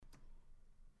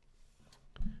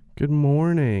Good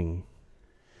morning,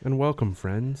 and welcome,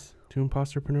 friends, to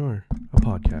Imposterpreneur, a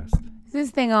podcast. Is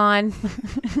this thing on?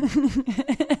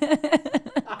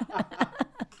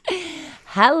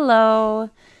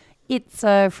 Hello. It's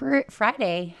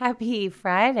Friday. Happy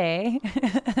Friday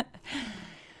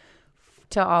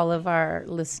to all of our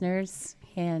listeners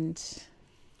and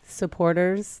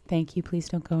supporters. Thank you. Please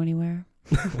don't go anywhere.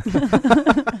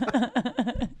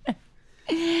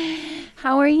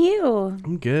 How are you?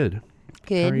 I'm good.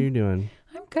 Good. How are you doing?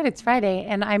 I'm good. It's Friday,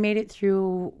 and I made it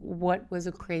through what was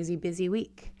a crazy busy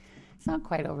week. It's not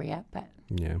quite over yet, but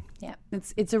Yeah.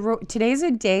 today's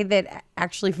a day that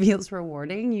actually feels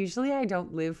rewarding. Usually, I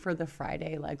don't live for the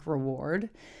Friday reward,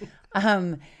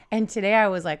 and today I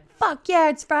was like, "Fuck yeah,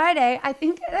 it's Friday!" I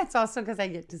think that's also because I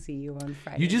get to see you on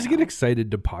Friday. You just get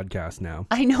excited to podcast now.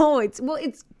 I know it's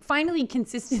finally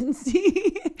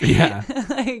consistency. Yeah.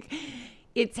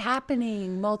 It's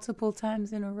happening multiple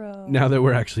times in a row. Now that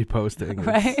we're actually posting.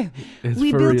 Right? It's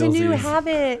We for built a new realsies.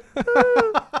 habit.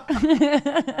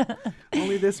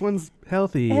 Only this one's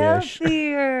healthy-ish.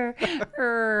 Healthier.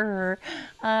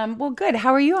 Well, good.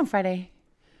 How are you on Friday?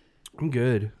 I'm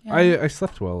good. Yeah. I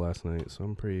slept well last night, so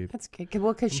I'm pretty... That's good.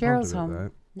 Well, because I'm Cheryl's pumped about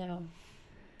home. that. No.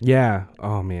 Yeah.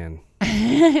 Oh, man.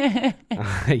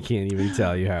 I can't even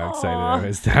tell you how excited I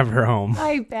was to have her home.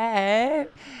 I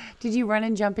bet. Did you run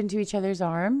and jump into each other's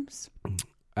arms?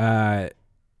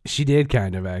 She did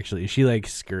kind of, actually. She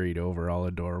scurried over all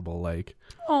adorable,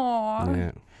 Aw.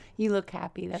 yeah. You look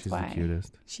happy. That's She's why. the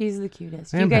cutest. She's the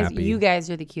cutest. I'm happy. You guys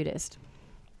are the cutest.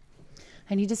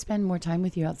 I need to spend more time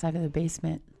with you outside of the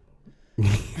basement.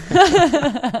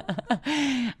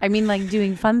 I mean,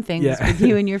 doing fun things with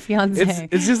you and your fiance.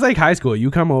 It's just like high school.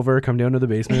 You come down to the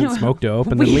basement, smoke dope,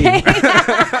 and then leave.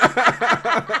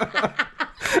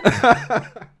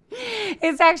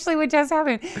 It's actually what just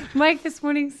happened. Mike this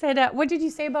morning said, what did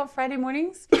you say about Friday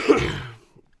mornings?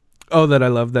 Oh, that I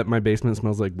love that my basement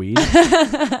smells like weed.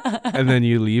 And then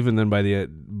you leave, and then by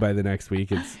the next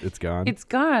week, it's gone. It's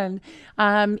gone.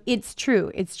 It's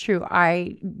true. It's true.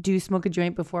 I do smoke a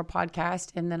joint before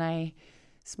podcast, and then I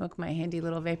smoke my handy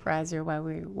little vaporizer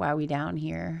while we down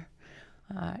here.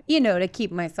 To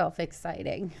keep myself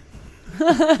exciting.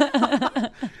 I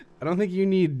don't think you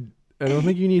need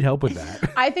help with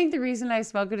that. I think the reason I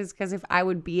smoke it is because if I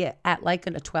would be at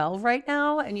a 12 right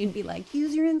now, and you'd be like,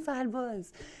 use your inside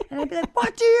voice, and I'd be like,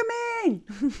 what do you mean?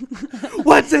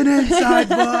 What's an inside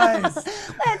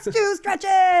voice? Let's do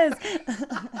stretches.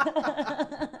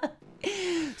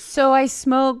 So I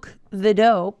smoke the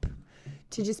dope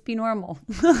to just be normal,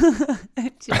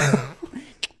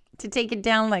 to take it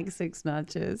down 6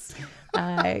 notches.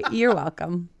 You're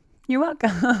welcome. You're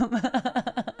welcome.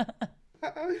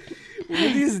 One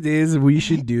of these days, we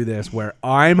should do this where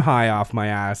I'm high off my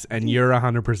ass and you're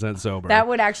 100% sober. That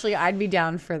would actually, I'd be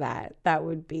down for that. That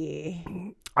would be...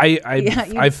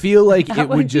 I feel like it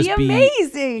would just be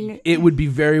amazing. It would be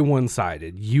very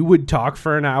one-sided. You would talk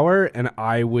for an hour and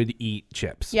I would eat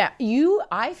chips. Yeah,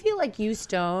 I feel like you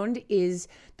stoned is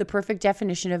the perfect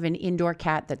definition of an indoor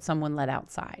cat that someone let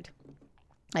outside.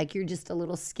 You're just a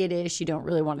little skittish. You don't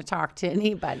really want to talk to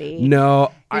anybody.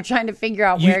 No, you're trying to figure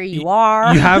out where you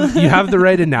are. You have the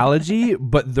right analogy,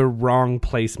 but the wrong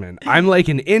placement. I'm like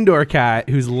an indoor cat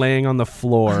who's laying on the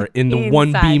floor in the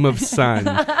one beam of sun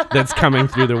that's coming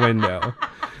through the window.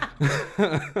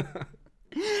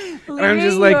 I'm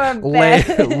just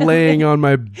laying on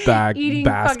my back, eating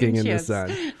basking in chips. the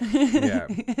sun. Yeah,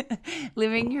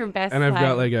 living your best. And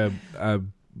I've life. got a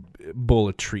bowl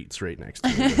of treats right next to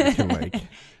me that I can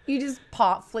You just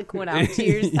flick one out to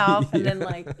yourself and then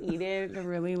eat it in a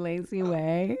really lazy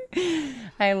way.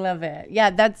 I love it.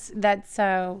 Yeah, that's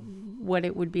what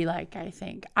it would be like, I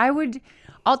think.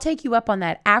 I'll take you up on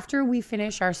that after we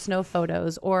finish our snow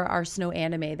photos or our snow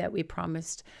anime that we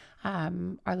promised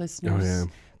our listeners. Oh, yeah.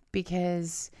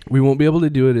 Because we won't be able to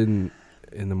do it in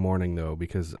the morning though,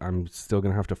 because I'm still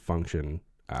gonna have to function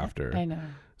after. I know.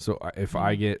 So if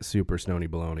I get super snowny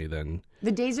baloney, then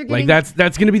the days are getting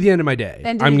that's gonna be the end of my day.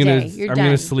 I'm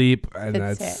gonna sleep, and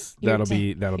that'll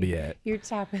be it. You're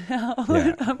tapping out.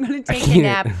 Yeah. I'm gonna take a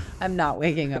nap. I'm not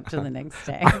waking up till the next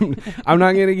day. I'm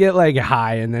not gonna get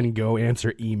high and then go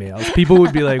answer emails. People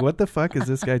would be like, "What the fuck is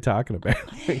this guy talking about?"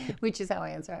 Which is how I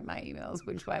answer my emails.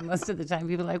 Which why most of the time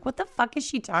people are like, "What the fuck is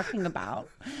she talking about?"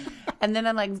 And then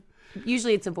I'm like.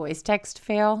 Usually it's a voice text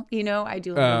fail, I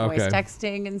do voice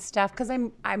texting and stuff because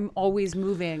I'm always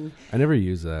moving. I never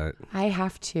use that. I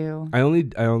have to. I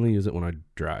only use it when I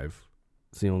drive.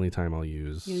 It's the only time I'll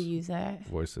use. You use it.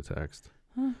 Voice to text.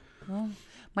 Well,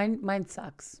 mine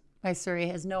sucks. My Siri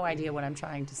has no idea what I'm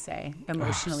trying to say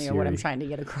emotionally or what I'm trying to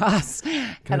get across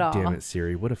at all. God damn it,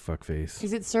 Siri. What a fuckface.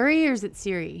 Is it Siri or is it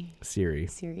Siri? Siri.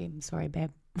 Siri, I'm sorry,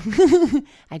 babe.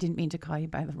 I didn't mean to call you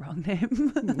by the wrong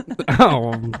name.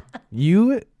 Oh,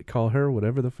 you call her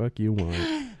whatever the fuck you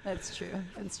want. That's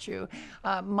true.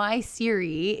 My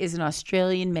Siri is an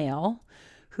Australian male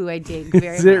who I dig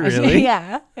very Is it much. really?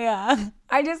 Yeah.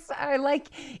 I like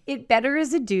it better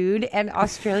as a dude, and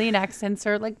Australian accents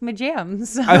are like my jam.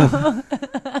 So,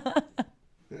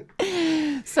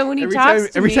 so when he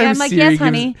talks to me, I'm like, yes,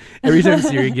 honey. Every time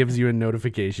Siri gives you a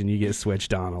notification, you get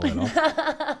switched on a little.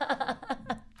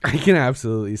 I can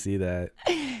absolutely see that.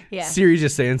 Yeah. Siri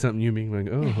just saying something, you being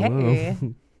like, oh, hello. Hey.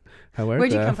 How are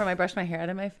Where'd you come from? I brushed my hair out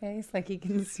of my face like you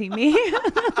can see me.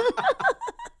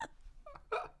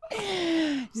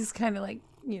 Just kind of like,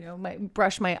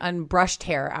 brush my unbrushed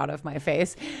hair out of my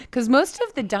face. Because most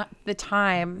of the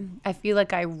time, I feel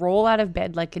like I roll out of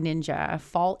bed like a ninja,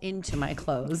 fall into my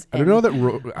clothes. I don't know that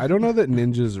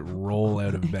ninjas roll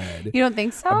out of bed. You don't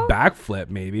think so? A backflip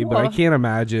maybe, but I can't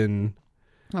imagine.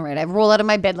 All right, I roll out of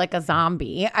my bed like a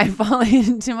zombie. I fall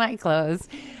into my clothes,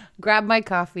 grab my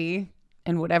coffee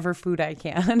and whatever food I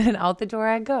can, and out the door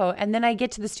I go. And then I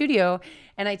get to the studio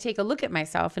and I take a look at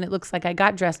myself and it looks like I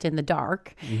got dressed in the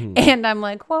dark. Mm-hmm. And I'm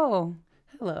like, whoa,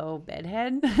 hello,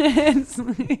 bedhead.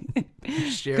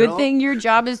 Good thing your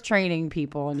job is training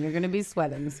people and you're going to be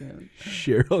sweating soon.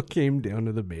 Cheryl came down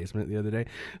to the basement the other day.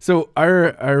 So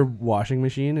our washing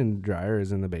machine and dryer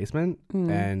is in the basement.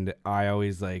 Mm. And I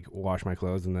always like wash my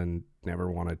clothes and then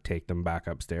never want to take them back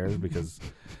upstairs because...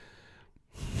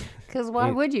 Because why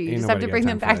would you? You just have to bring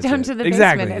them back down to the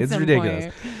basement. Exactly. It's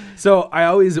ridiculous. So I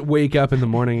always wake up in the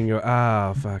morning and go,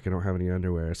 fuck, I don't have any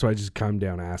underwear. So I just come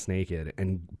down ass naked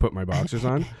and put my boxers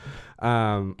on.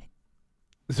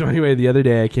 So anyway, the other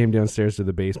day I came downstairs to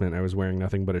the basement. I was wearing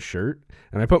nothing but a shirt.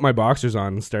 And I put my boxers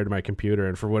on and started my computer.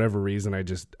 And for whatever reason,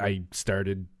 I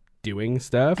started doing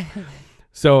stuff.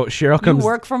 So Cheryl comes. You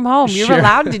work from home. You're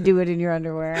allowed to do it in your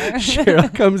underwear.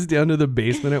 Cheryl comes down to the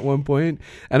basement at one point,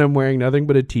 and I'm wearing nothing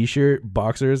but a t-shirt,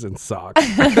 boxers, and socks.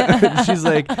 She's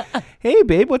like, "Hey,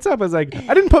 babe, what's up?" I was like,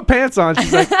 "I didn't put pants on."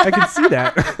 She's like, "I can see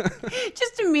that."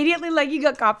 Just immediately, like you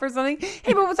got caught for something.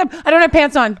 Hey, but what's up? I don't have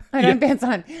pants on. I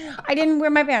didn't wear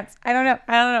my pants. I don't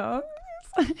know.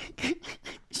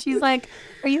 She's like,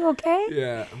 are you okay?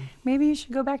 Yeah. Maybe you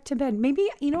should go back to bed. Maybe,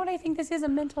 you know what? I think this is a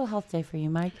mental health day for you,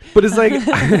 Mike. But it's like,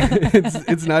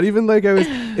 it's not even like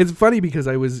it's funny because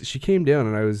she came down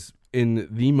and I was in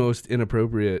the most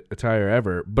inappropriate attire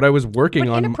ever, but I was working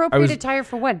on inappropriate attire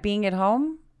for what? Being at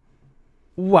home?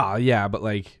 Well, yeah, but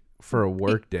like for a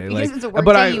work day, because it's a work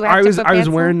day, I was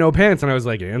wearing no pants and I was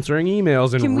like answering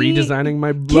emails and redesigning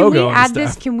my logo and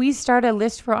stuff. Can we start a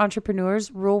list for entrepreneurs?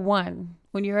 Rule 1.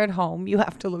 When you're at home, you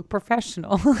have to look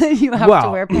professional. You have to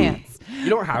wear pants. You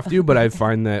don't have to, but I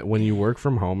find that when you work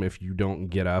from home, if you don't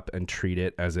get up and treat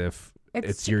it as if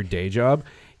it's your day job,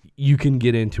 you can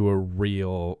get into a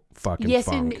real fucking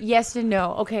funk. Yes and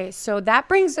no. Okay, so that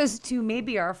brings us to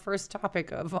maybe our first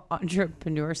topic of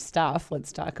entrepreneur stuff.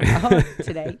 Let's talk about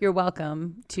today. You're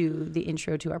welcome to the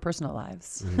intro to our personal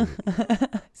lives.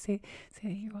 Mm. say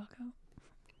you're welcome.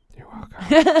 You're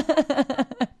welcome.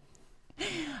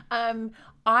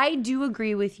 I do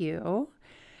agree with you.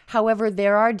 However,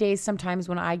 there are days sometimes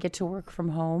when I get to work from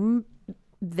home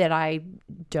that I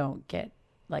don't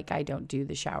do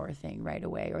the shower thing right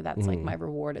away, or that's like my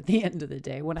reward at the end of the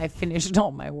day when I finished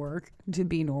all my work to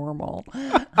be normal.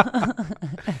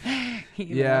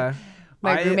 Yeah.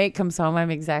 My roommate comes home, I'm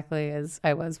exactly as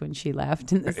I was when she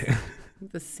left, and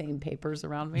the same papers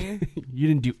around me. You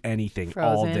didn't do anything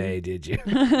all day, did you?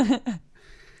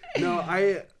 No,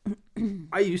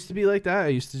 I used to be like that. I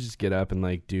used to just get up and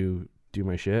like do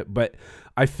my shit. But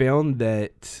I found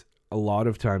that a lot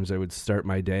of times I would start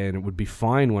my day and it would be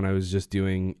fine when I was just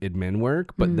doing admin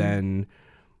work. But then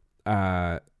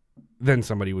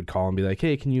somebody would call and be like,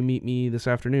 hey, can you meet me this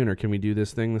afternoon? Or can we do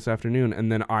this thing this afternoon?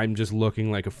 And then I'm just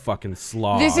looking like a fucking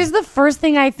slob. This is the first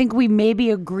thing I think we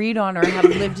maybe agreed on or have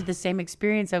lived the same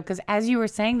experience of. Because as you were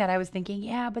saying that, I was thinking,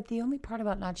 yeah, but the only part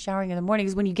about not showering in the morning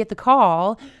is when you get the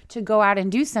call to go out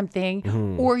and do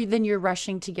something, or then you're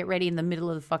rushing to get ready in the middle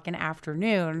of the fucking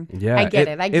afternoon. Yeah, I get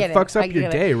it. It fucks up your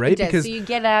day, right? Because so you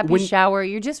get up, you shower,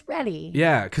 you're just ready.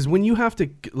 Yeah, because when you have to,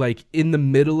 like, in the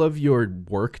middle of your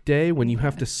work day, when you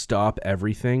have to stop stop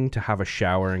everything to have a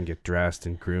shower and get dressed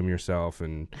and groom yourself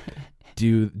and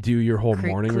do your whole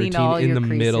morning routine in the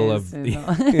middle of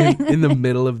in the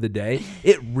middle of the day,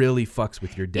 it really fucks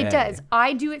with your day. It does.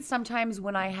 I do it sometimes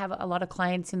when I have a lot of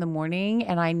clients in the morning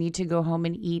and I need to go home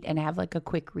and eat and have like a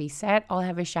quick reset. I'll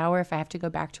have a shower if I have to go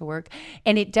back to work.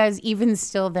 And it does, even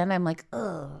still then I'm like,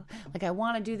 ugh, like I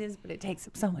want to do this, but it takes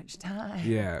up so much time.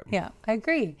 Yeah. Yeah, I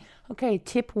agree. Okay,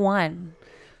 tip 1.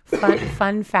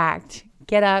 Fun fact.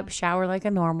 Get up, shower like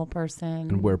a normal person.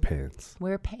 And wear pants.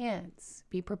 Wear pants.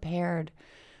 Be prepared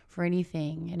for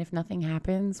anything. And if nothing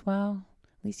happens, well,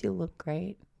 at least you'll look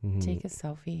great. Mm-hmm. Take a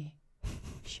selfie.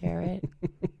 Share it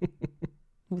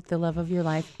with the love of your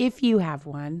life. If you have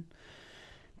one.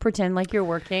 Pretend like you're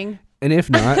working. And if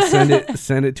not,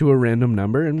 send it to a random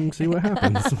number and see what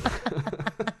happens.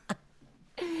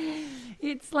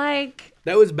 It's like...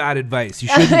 That was bad advice. You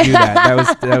shouldn't do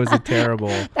that. That was a terrible...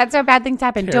 That's how bad things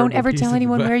happen. Don't ever tell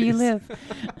anyone where you live.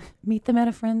 Meet them at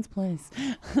a friend's place.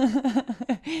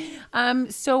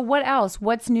 So what else?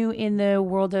 What's new in the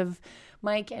world of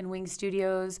Mike and Wing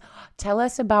Studios? Tell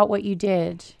us about what you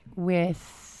did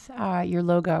with your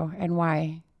logo and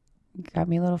why. You got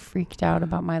me a little freaked out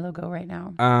about my logo right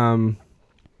now. I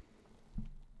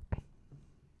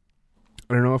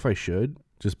don't know if I should.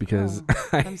 Just because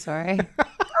I'm sorry.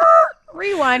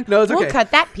 Rewind. No, it's okay. We'll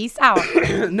cut that piece out.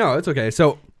 No, it's okay.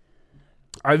 So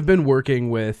I've been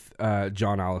working with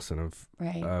John Allison of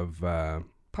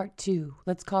Part 2.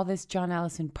 Let's call this John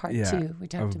Allison Part 2. We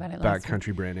talked about it last Backcountry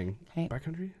week. branding. Okay.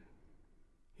 Backcountry?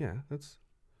 Yeah, that's...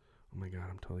 Oh my God,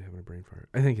 I'm totally having a brain fart.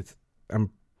 I'm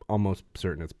almost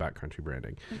certain it's Backcountry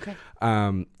branding. Okay.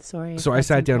 Sorry. So I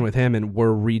sat down with him and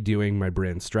we're redoing my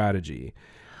brand strategy.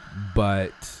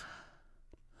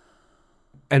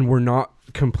 And we're not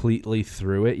completely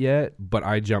through it yet, but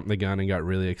I jumped the gun and got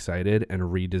really excited and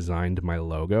redesigned my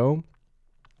logo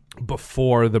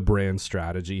before the brand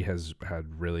strategy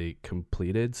had really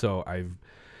completed. So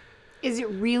Is it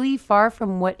really far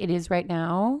from what it is right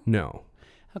now? No.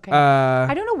 Okay.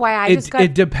 I don't know why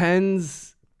it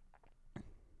depends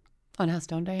on how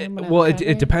stoned I am.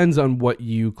 It depends on what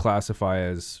you classify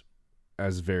as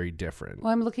very different.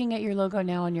 Well, I'm looking at your logo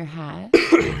now on your hat.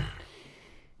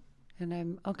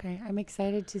 And I'm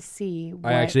excited to see.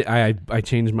 I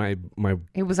changed my.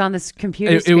 It was on this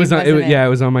computer screen. It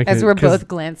was on my. As we're both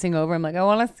glancing over, I'm like, I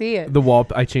want to see it.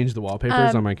 I changed the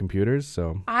wallpapers on my computers,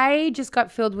 so I just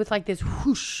got filled with like this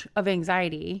whoosh of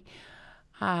anxiety.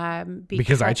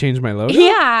 Because I changed my logo?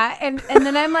 Yeah. And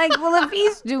then I'm like, well, if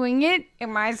he's doing it,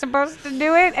 am I supposed to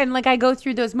do it? And like I go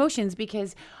through those motions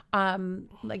because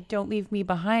like don't leave me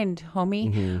behind,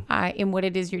 homie, in what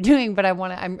it is you're doing. But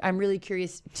I'm really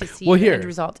curious to see the end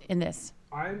result in this.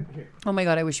 I'm here. Oh my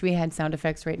God, I wish we had sound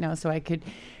effects right now so I could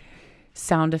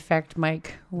sound effect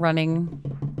Mike running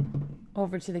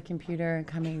over to the computer and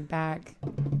coming back.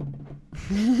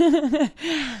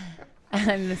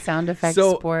 And the sound effects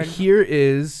board. So here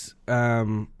is,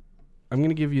 I'm going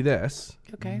to give you this.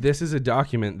 Okay. This is a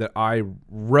document that I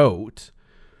wrote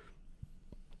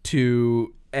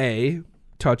to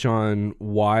touch on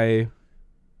why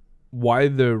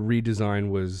the redesign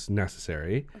was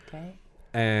necessary. Okay.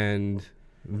 And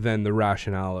then the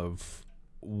rationale of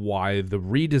why the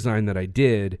redesign that I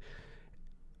did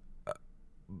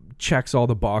checks all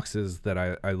the boxes that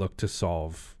I look to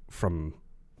solve from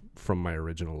my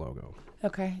original logo.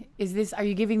 Okay. Are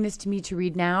you giving this to me to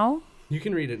read now? You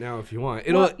can read it now if you want.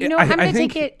 I'm going to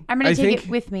take it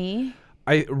with me.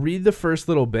 I read the first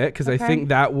little bit because I think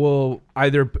that will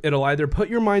either put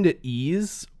your mind at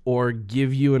ease or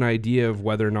give you an idea of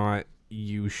whether or not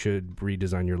you should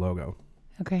redesign your logo.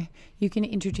 Okay. You can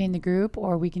entertain the group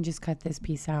or we can just cut this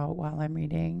piece out while I'm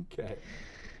reading. Okay.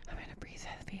 I'm going to breathe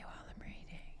heavy while I'm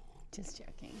reading. Just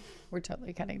checking. We're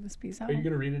totally cutting this piece out. Are you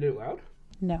going to read it out loud?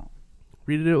 No.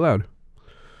 Read it out loud.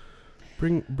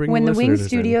 Bring when the Wing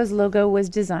Studios logo was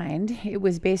designed, it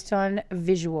was based on a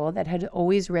visual that had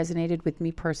always resonated with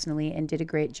me personally and did a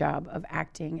great job of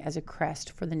acting as a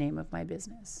crest for the name of my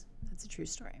business. That's a true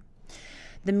story.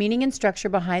 The meaning and structure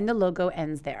behind the logo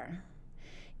ends there.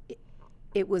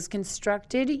 It was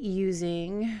constructed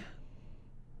using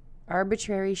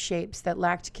arbitrary shapes that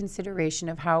lacked consideration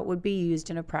of how it would be used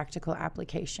in a practical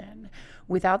application.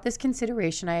 Without this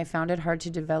consideration, I have found it hard to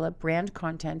develop brand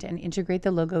content and integrate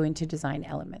the logo into design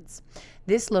elements.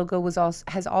 This logo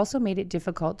has also made it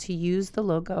difficult to use the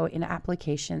logo in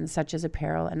applications such as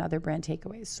apparel and other brand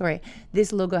takeaways.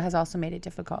 This logo has also made it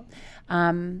difficult.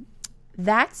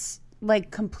 That's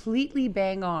like completely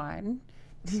bang on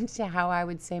to how I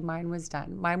would say mine was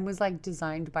done. Mine was like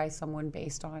designed by someone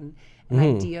based on an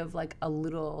idea of like a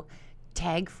little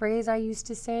tag phrase I used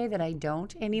to say that I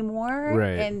don't anymore.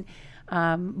 Right. And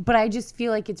but I just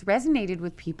feel like it's resonated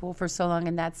with people for so long,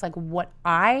 and that's like what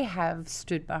I have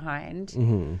stood behind.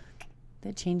 Mm-hmm.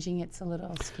 That changing it's a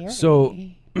little scary. So,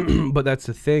 but that's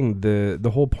the thing.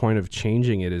 The whole point of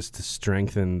changing it is to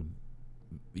strengthen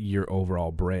your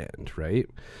overall brand, right?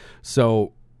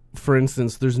 So, for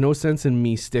instance, there's no sense in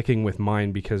me sticking with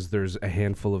mine because there's a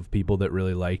handful of people that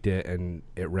really liked it and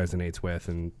it resonates with,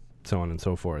 and so on and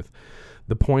so forth.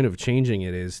 The point of changing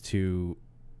it is to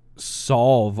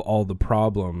solve all the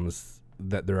problems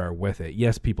that there are with it.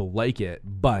 Yes, people like it,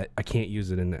 but I can't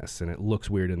use it in this, and it looks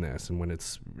weird in this, and when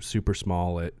it's super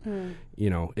small, it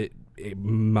it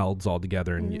melds all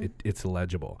together, and it's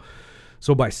illegible.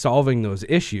 So by solving those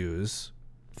issues,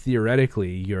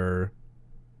 theoretically, you're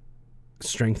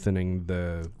strengthening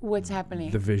what's happening,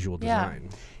 the visual design.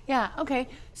 Yeah. Okay.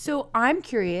 So I'm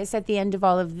curious, at the end of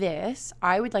all of this,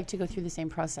 I would like to go through the same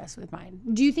process with mine.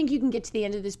 Do you think you can get to the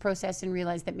end of this process and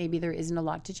realize that maybe there isn't a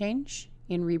lot to change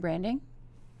in rebranding?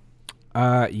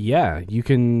 Yeah, you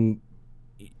can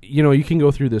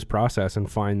go through this process and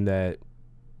find that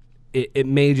it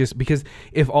may just, because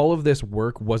if all of this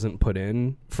work wasn't put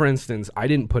in, for instance, I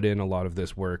didn't put in a lot of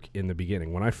this work in the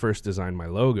beginning. When I first designed my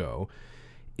logo,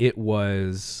 it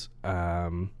was, I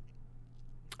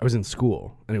was in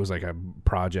school, and it was like a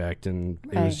project, and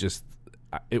it was just,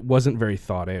 it wasn't very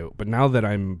thought out. But now that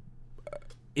I'm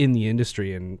in the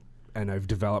industry and I've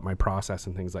developed my process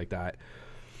and things like that,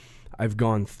 I've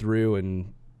gone through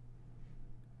and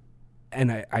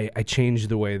I changed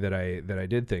the way that I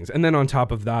did things. And then on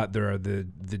top of that, there are the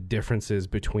differences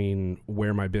between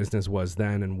where my business was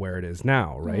then and where it is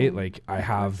now, right? Like I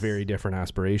have very different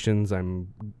aspirations.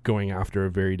 I'm going after a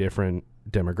very different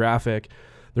demographic.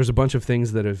 There's a bunch of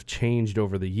things that have changed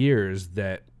over the years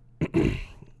that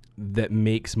that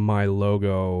makes my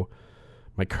logo,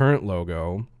 my current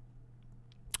logo,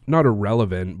 not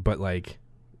irrelevant, but like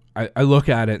I look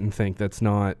at it and think that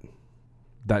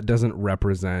doesn't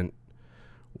represent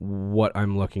what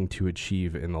I'm looking to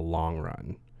achieve in the long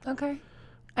run. Okay.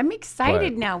 I'm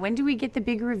excited now. When do we get the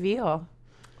big reveal?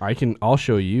 I'll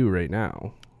show you right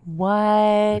now.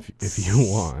 What? If you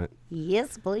want.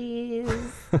 Yes, please.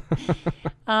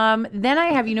 Then I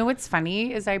have, what's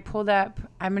funny is I pulled up,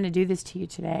 I'm going to do this to you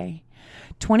today,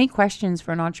 20 questions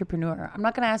for an entrepreneur. I'm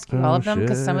not going to ask you all of them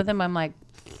because some of them I'm like,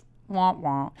 wah,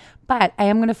 wah. But I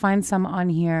am going to find some on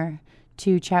here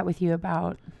to chat with you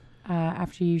about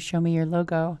after you show me your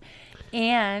logo.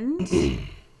 And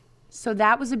so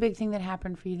that was a big thing that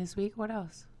happened for you this week. What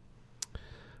else?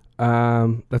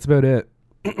 That's about it.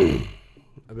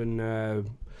 I've been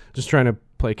just trying to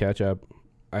play catch up.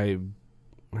 I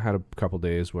had a couple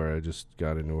days where I just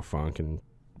got into a funk and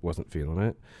wasn't feeling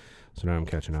it. So now I'm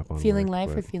catching up on feeling work,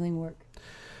 life or feeling work?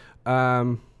 A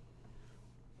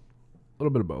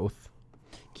little bit of both.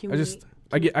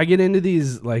 I get into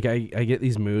these, like, I get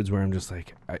these moods where I'm just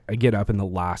like, I get up and the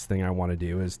last thing I want to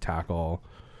do is tackle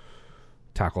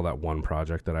that one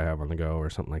project that I have on the go or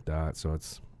something like that. So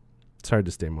it's hard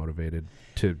to stay motivated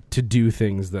to do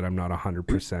things that I'm not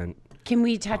 100%. Can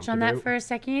we touch on that for a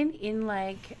second? In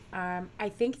like, I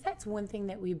think that's one thing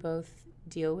that we both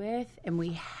deal with and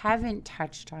we haven't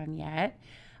touched on yet,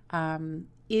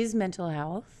 is mental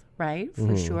health, right?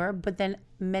 For sure. But then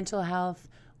mental health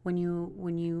when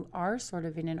you are sort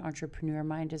of in an entrepreneur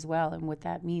mind as well, and what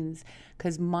that means,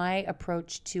 because my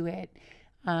approach to it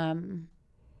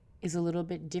is a little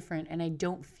bit different, and I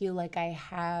don't feel like I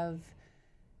have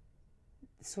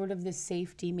sort of the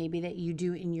safety maybe that you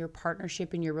do in your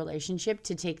partnership, in your relationship,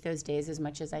 to take those days as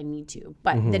much as I need to,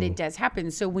 but that it does happen.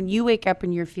 So when you wake up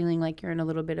and you're feeling like you're in a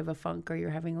little bit of a funk or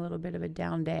you're having a little bit of a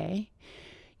down day,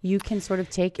 you can sort of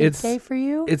take a day for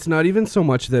you. It's not even so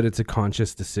much that it's a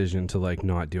conscious decision to like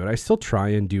not do it. I still try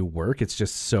and do work. It's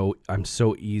just I'm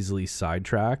so easily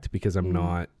sidetracked because I'm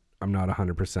not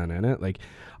 100% in it. Like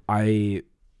I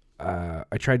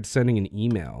tried sending an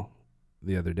email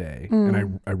the other day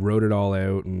and I wrote it all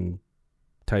out and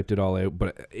typed it all out,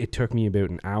 but it took me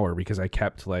about an hour because I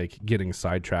kept like getting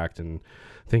sidetracked and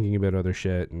thinking about other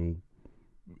shit. And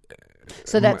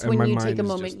so that's when you take a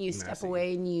moment and you step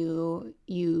away and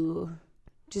you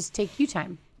just take you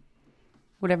time,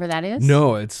 whatever that is.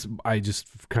 No, I just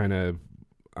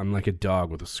I'm like a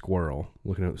dog with a squirrel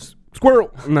looking at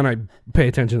squirrel, and then I pay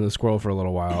attention to the squirrel for a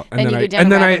little while, and then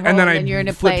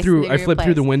I flip through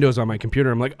the windows on my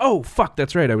computer. I'm like, oh fuck,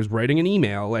 that's right, I was writing an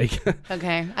email. Like,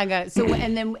 okay, I got it. So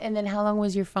and then how long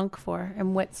was your funk for,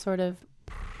 and what sort of?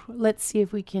 Let's see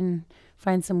if we can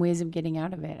find some ways of getting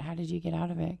out of it. How did you get out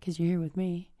of it? Because you're here with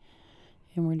me,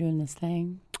 and we're doing this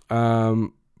thing.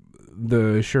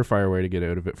 the surefire way to get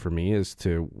out of it for me is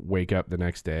to wake up the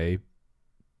next day,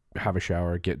 have a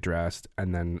shower, get dressed,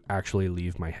 and then actually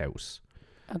leave my house.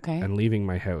 Okay. And leaving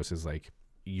my house is like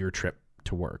your trip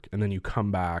to work. And then you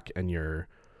come back and you're,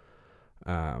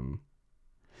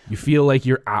 you feel like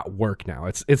you're at work now.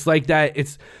 It's like that.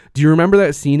 Do you remember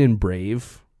that scene in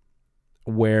Brave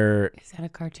where... Is that a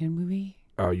cartoon movie?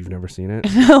 Oh, you've never seen it?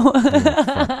 No.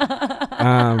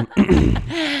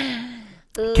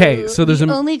 Okay, so there's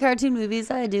the only cartoon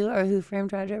movies I do are Who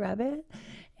Framed Roger Rabbit.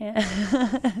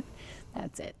 And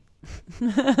that's it.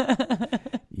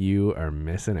 You are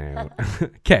missing out.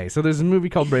 Okay, so there's a movie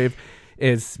called Brave.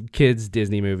 It's kids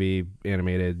Disney movie,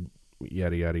 animated,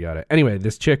 yada yada yada. Anyway,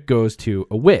 this chick goes to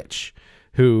a witch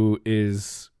who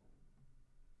is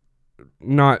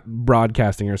not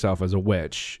broadcasting herself as a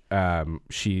witch.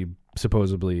 She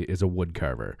supposedly is a wood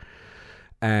carver,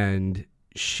 and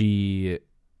this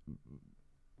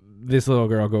little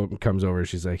girl comes over.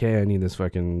 She's like, "Hey, I need this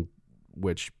fucking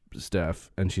witch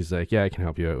stuff," and she's like, "Yeah, I can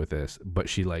help you out with this." But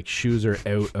she like shoos her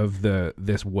out of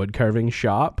this wood carving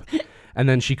shop, and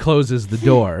then she closes the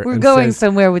door. We're going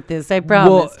somewhere with this, I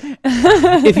promise. Well,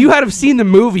 if you had have seen the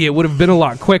movie, it would have been a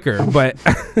lot quicker. But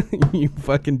you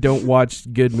fucking don't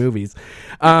watch good movies.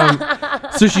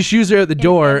 So she shoos her out the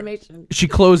door. She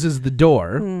closes the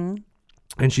door, and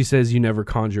she says, "You never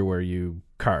conjure where you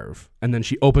carve." And then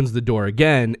she opens the door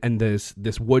again, and this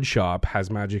wood shop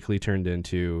has magically turned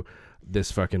into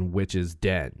this fucking witch's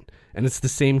den. And it's the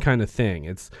same kind of thing.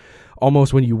 It's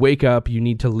almost when you wake up, you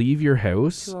need to leave your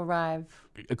house to arrive,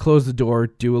 close the door,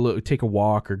 take a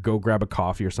walk, or go grab a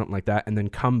coffee or something like that, and then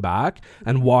come back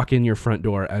and walk in your front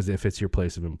door as if it's your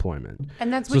place of employment.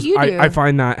 And that's what you do. I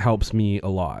find that helps me a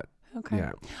lot. Okay.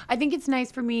 Yeah. I think it's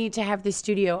nice for me to have this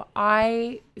studio.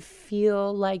 I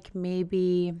feel like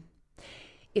maybe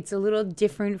it's a little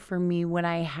different for me when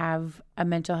I have a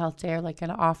mental health day or like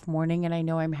an off morning and I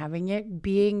know I'm having it,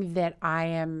 being that I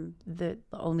am the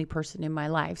only person in my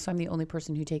life. So I'm the only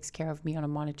person who takes care of me on a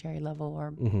monetary level,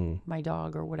 or my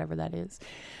dog, or whatever that is.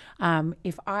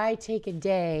 If I take a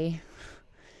day...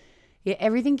 Yeah,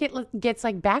 everything gets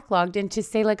like backlogged, and to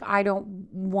say like I don't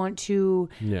want to,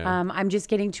 I'm just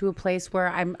getting to a place where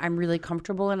I'm really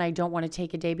comfortable, and I don't want to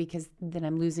take a day because then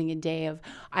I'm losing a day of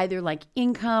either like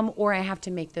income, or I have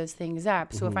to make those things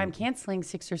up. So if I'm canceling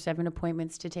 6 or 7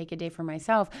 appointments to take a day for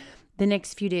myself, the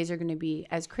next few days are going to be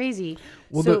as crazy.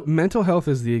 Well, the mental health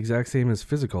is the exact same as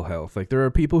physical health. Like there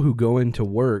are people who go into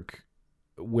work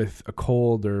with a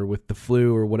cold or with the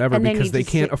flu or whatever because they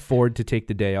can't afford to take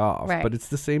the day off. Right. But it's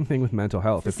the same thing with mental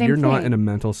health. If you're not in a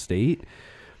mental state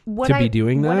to be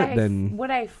doing that, then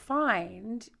what I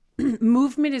find,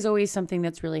 movement is always something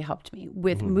that's really helped me.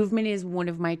 Movement is one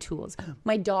of my tools.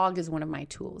 My dog is one of my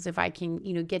tools. If I can,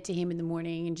 get to him in the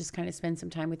morning and just kind of spend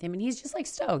some time with him, and he's just like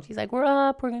stoked. He's like, "We're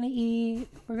up, we're gonna eat,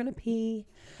 we're gonna pee.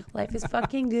 Life is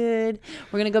fucking good.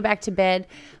 We're gonna go back to bed,"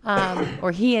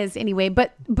 or he is anyway.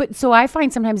 But so I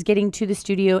find sometimes getting to the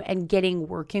studio and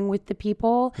working with the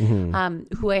people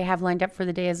who I have lined up for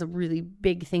the day is a really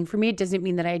big thing for me. It doesn't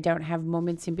mean that I don't have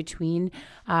moments in between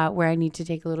where I need to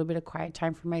take a little bit of quiet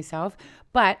time for myself.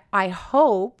 But I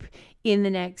hope in the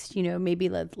next, maybe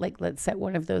let's set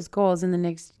one of those goals in the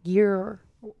next year,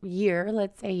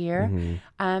 let's say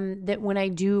that when I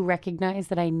do recognize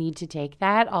that I need to take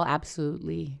that, I'll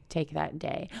absolutely take that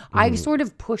day. I sort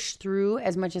of push through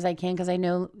as much as I can because I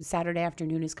know Saturday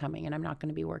afternoon is coming and I'm not going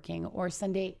to be working, or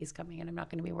Sunday is coming and I'm not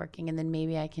going to be working, and then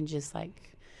maybe I can just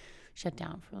like shut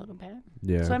down for a little bit.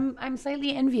 Yeah. So I'm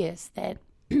slightly envious that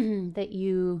that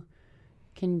you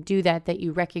can do that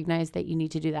you recognize that you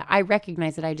need to do that. I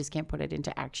recognize that I just can't put it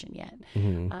into action yet.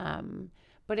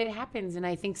 But it happens, and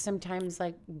I think sometimes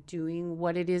like doing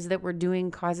what it is that we're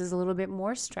doing causes a little bit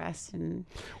more stress. And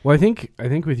well, I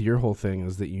think with your whole thing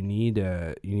is that you need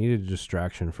a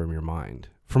distraction from your mind.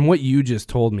 From what you just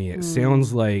told me, it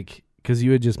sounds like, because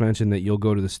you had just mentioned that you'll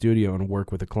go to the studio and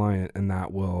work with a client, and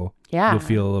that will you'll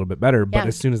feel a little bit better. But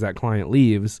as soon as that client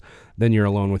leaves, then you're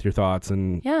alone with your thoughts,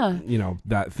 and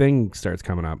that thing starts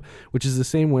coming up, which is the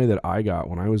same way that I got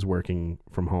when I was working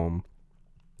from home.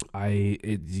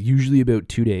 It's usually about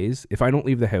 2 days. If I don't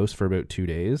leave the house for about 2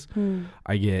 days,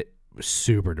 I get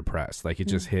super depressed. Like it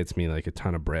just hits me like a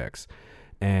ton of bricks.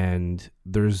 And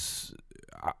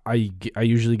I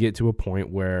usually get to a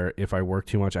point where if I work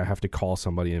too much, I have to call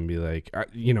somebody and be like,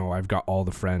 I've got all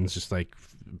the friends just like,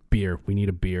 beer. We need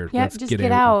a beer. Yeah, let's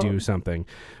get out and do something,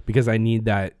 because I need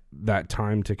that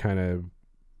time to kind of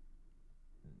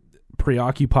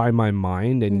preoccupy my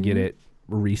mind and get it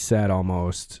reset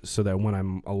almost, so that when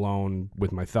I'm alone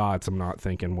with my thoughts, I'm not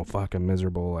thinking, well, fuck, I'm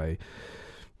miserable.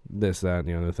 this, that, and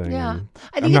the other thing. Yeah.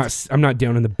 And I think I'm not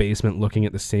down in the basement looking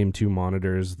at the same 2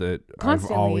 monitors that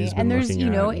constantly. I've always been And there's, looking you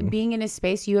know, at. being in a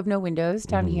space, you have no windows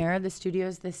down here. The studio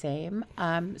is the same.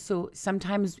 So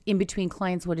sometimes in between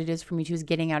clients, what it is for me too is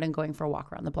getting out and going for a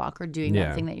walk around the block or doing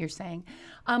that thing that you're saying.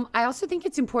 I also think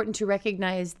it's important to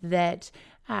recognize that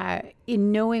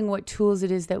in knowing what tools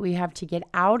it is that we have to get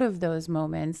out of those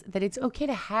moments, that it's okay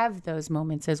to have those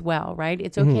moments as well, right?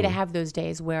 It's okay to have those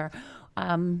days where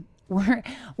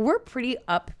we're pretty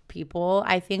up people,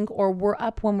 I think, or we're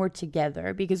up when we're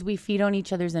together because we feed on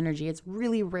each other's energy. It's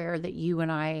really rare that you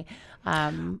and I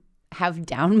have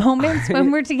down moments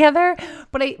when we're together,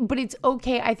 but it's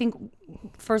okay. I think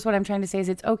first what I'm trying to say is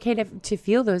it's okay to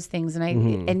feel those things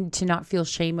and to not feel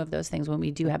shame of those things when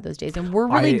we do have those days. And we're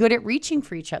really good at reaching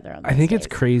for each other on those I think days. it's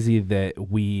crazy that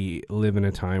we live in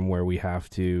a time where we have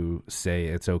to say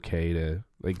it's okay to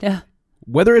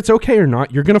whether it's okay or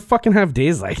not, you're going to fucking have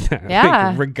days like that. Yeah.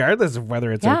 Like, regardless of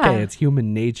whether it's okay, it's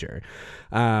human nature.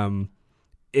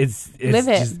 It's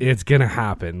going to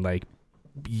happen. Like,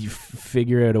 you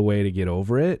figure out a way to get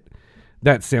over it.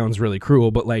 That sounds really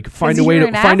cruel, but like find a way.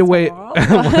 That's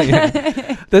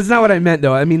not what I meant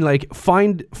though. I mean, like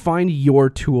find your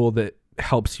tool that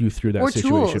helps you through that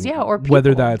situation. Tools, or people.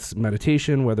 Whether that's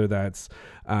meditation, whether that's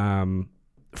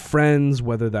friends,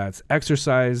 whether that's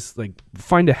exercise, like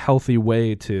find a healthy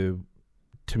way to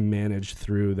manage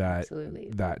through that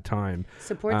that time.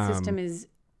 Support system is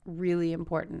really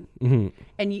important. Mm-hmm.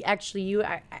 And you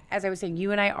as I was saying,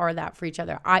 you and I are that for each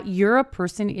other. You're a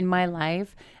person in my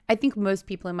life. I think most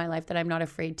people in my life that I'm not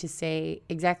afraid to say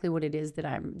exactly what it is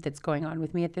that's going on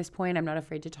with me at this point. I'm not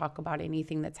afraid to talk about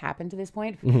anything that's happened to this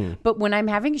point. Mm-hmm. But when I'm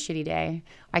having a shitty day,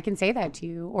 I can say that to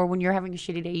you. Or when you're having a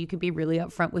shitty day, you can be really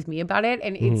upfront with me about it.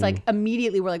 And it's like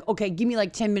immediately we're like, okay, give me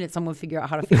like 10 minutes. I'm going to figure out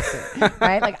how to fix it.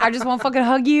 Right? Like I just want to fucking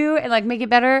hug you and like make it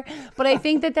better. But I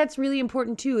think that that's really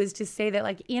important too, is to say that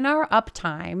like in our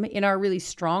uptime, in our really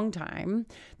strong time,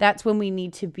 that's when we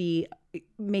need to be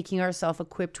making ourselves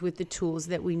equipped with the tools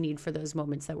that we need for those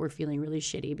moments that we're feeling really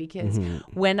shitty. Because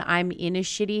when I'm in a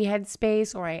shitty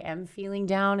headspace or I am feeling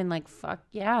down and like, fuck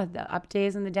yeah, the up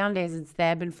days and the down days, it's the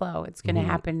ebb and flow. It's going to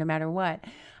happen no matter what.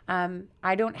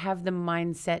 I don't have the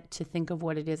mindset to think of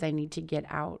what it is I need to get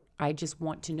out. I just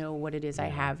want to know what it is I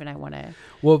have, and I want to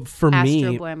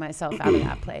Astro Boy myself out of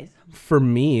that place. For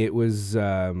me, it was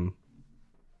a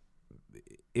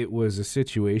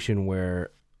situation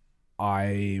where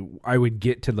I would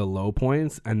get to the low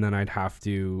points and then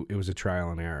it was a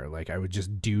trial and error. Like I would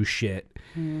just do shit,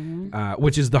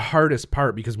 which is the hardest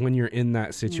part because when you're in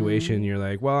that situation, you're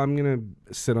like, well, I'm going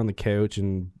to sit on the couch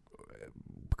and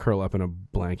curl up in a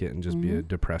blanket and just be a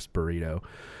depressed burrito.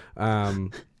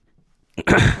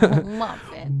 Love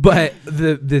it. But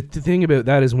the thing about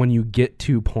that is when you get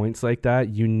to points like that,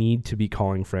 you need to be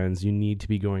calling friends. You need to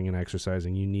be going and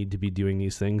exercising. You need to be doing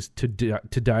these things to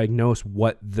diagnose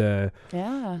what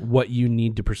you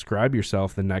need to prescribe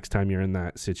yourself the next time you're in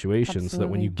that situation. Absolutely. So that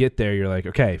when you get there, you're like,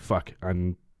 okay, fuck,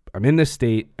 I'm in this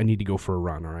state. I need to go for a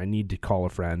run, or I need to call a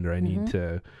friend, or I need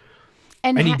to.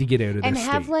 I need to get out of this and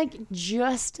state. have like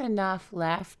just enough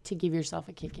left to give yourself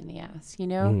a kick in the ass, you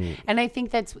know? And I think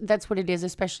that's what it is,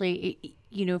 especially,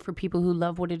 you know, for people who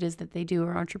love what it is that they do,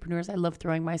 or entrepreneurs. I love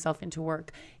throwing myself into work.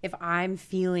 If I'm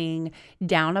feeling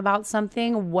down about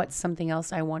something, what's something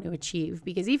else I want to achieve?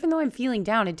 Because even though I'm feeling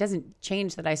down, it doesn't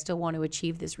change that I still want to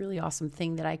achieve this really awesome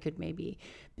thing that I could maybe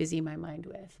busy my mind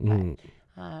with. But,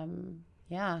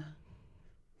 yeah.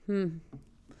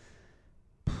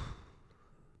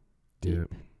 Yeah.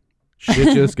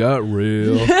 Shit just got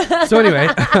real. So anyway,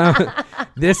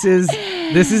 this is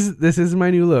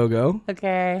my new logo.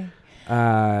 Okay.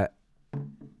 I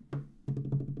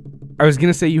was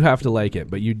gonna say you have to like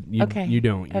it, but you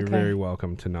don't. You're very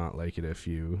welcome to not like it if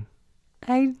you.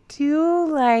 I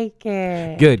do like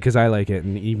it. Good, because I like it,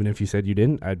 and even if you said you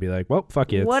didn't, I'd be like, well,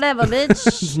 fuck you. Whatever, bitch.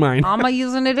 It's mine. I'm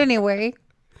using it anyway.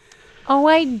 Oh,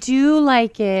 I do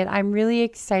like it. I'm really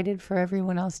excited for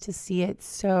everyone else to see it.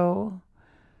 So,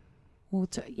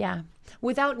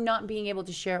 without not being able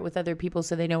to share it with other people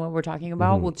so they know what we're talking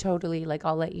about, we'll totally, like,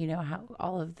 I'll let you know how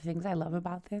all of the things I love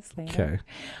about this later.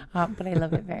 Okay. But I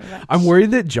love it very much. I'm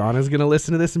worried that John is going to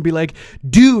listen to this and be like,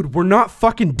 dude, we're not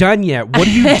fucking done yet. What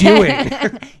are you doing?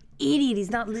 Idiot.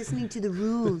 He's not listening to the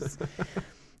rules.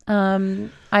 I'm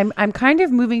kind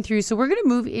of moving through. So we're going to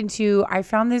move into, I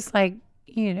found this, like,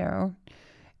 you know,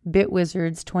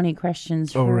 BitWizards 20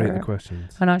 questions for the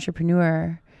questions. An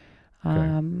entrepreneur.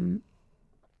 Okay.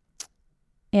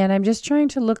 And I'm just trying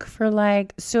to look for,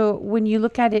 like, so when you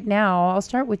look at it now, I'll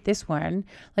start with this one.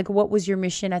 Like, what was your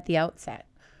mission at the outset?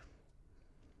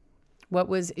 What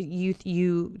was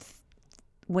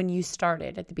when you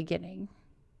started at the beginning?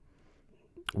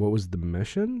 What was the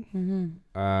mission?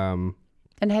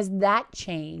 And has that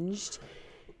changed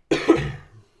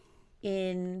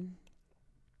in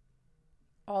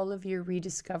all of your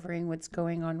rediscovering what's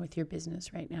going on with your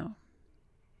business right now?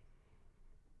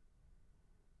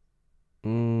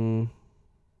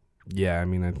 Yeah, I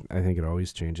mean, I think it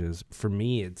always changes. For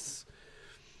me, it's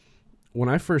when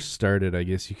I first started, I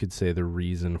guess you could say the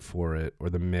reason for it or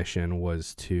the mission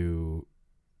was to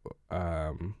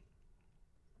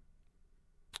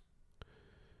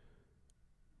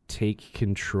take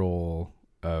control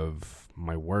of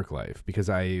my work life, because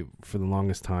for the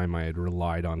longest time, I had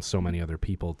relied on so many other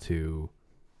people to,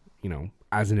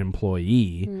 as an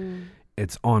employee,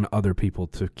 it's on other people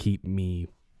to keep me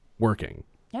working.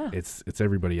 Yeah. It's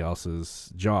everybody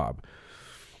else's job.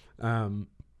 And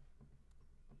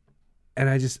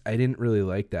I didn't really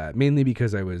like that, mainly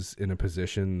because I was in a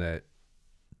position that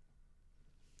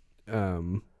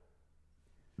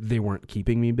they weren't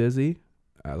keeping me busy.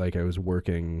 Like I was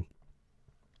working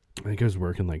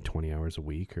like 20 hours a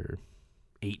week or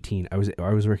 18. I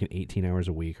was working 18 hours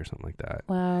a week or something like that.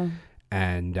 Wow.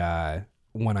 And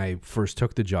when I first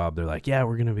took the job, they're like, yeah,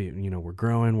 we're going to be, we're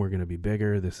growing, we're going to be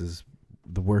bigger.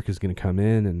 The work is going to come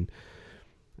in. And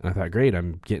I thought, great,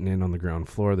 I'm getting in on the ground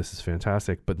floor. This is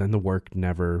fantastic. But then the work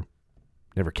never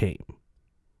came.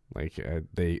 Like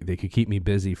they could keep me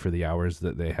busy for the hours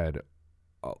that they had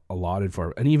allotted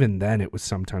for. And even then it was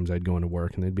sometimes I'd go into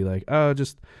work and they'd be like, oh,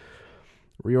 just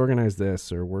reorganize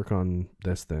this or work on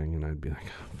this thing. And I'd be like,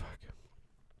 oh, fuck.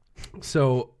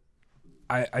 So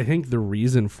I think the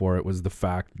reason for it was the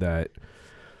fact that,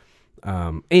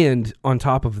 and on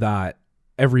top of that,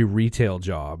 every retail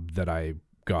job that I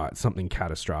got, something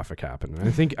catastrophic happened. And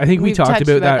I think we talked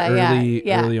about that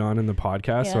early on in the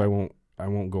podcast. Yeah. So I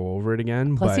won't go over it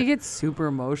again. Plus, he gets super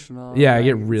emotional. Yeah, I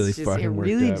get really fucking worked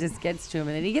up. It really just gets to him,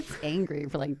 and then he gets angry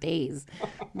for like days.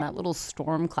 And that little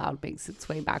storm cloud makes its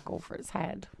way back over his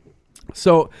head.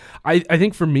 So I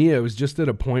think for me, it was just at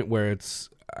a point where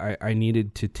I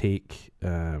needed to take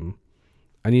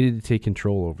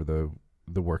control over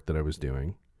the work that I was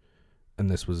doing,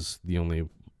 and this was the only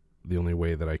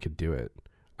way that I could do it.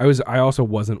 I also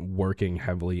wasn't working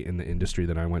heavily in the industry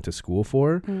that I went to school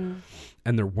for, and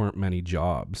there weren't many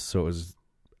jobs. So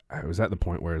I was at the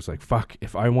point where it's like, fuck,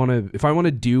 if I want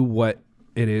to do what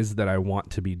it is that I want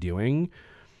to be doing,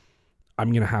 I'm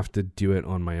going to have to do it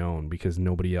on my own, because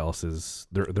nobody else is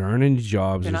there aren't any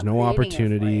jobs. There's no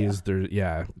opportunities.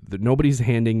 Nobody's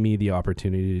handing me the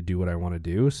opportunity to do what I want to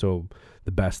do. So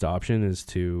the best option is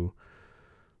to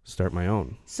start my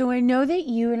own. So I know that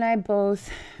you and I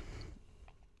both,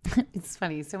 it's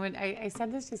funny. So when I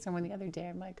said this to someone the other day,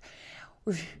 I'm like,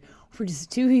 we're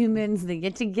just two humans that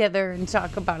get together and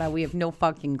talk about how we have no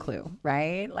fucking clue,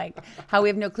 right? Like how we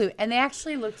have no clue. And they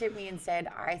actually looked at me and said,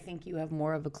 I think you have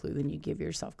more of a clue than you give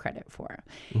yourself credit for.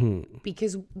 Mm-hmm.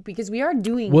 Because we are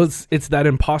doing... Well, it's that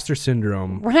imposter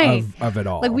syndrome, right, of it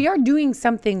all. Like we are doing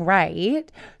something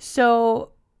right.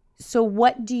 So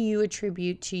what do you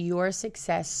attribute to your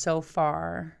success so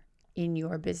far in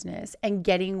your business and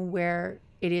getting where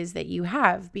it is that you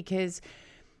have? Because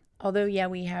although, yeah,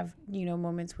 we have,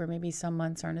 moments where maybe some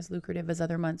months aren't as lucrative as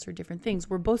other months or different things,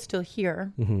 we're both still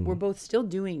here. Mm-hmm. We're both still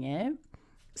doing it.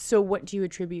 So what do you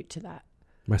attribute to that?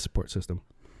 My support system.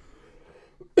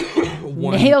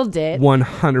 Nailed it.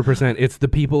 100%. It's the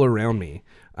people around me.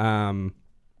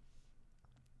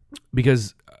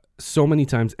 Because so many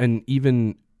times, and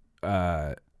even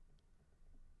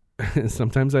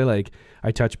sometimes I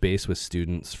touch base with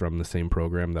students from the same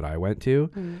program that I went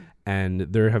to, and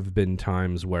there have been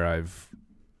times where I've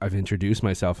introduced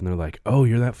myself and they're like, "Oh,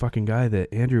 you're that fucking guy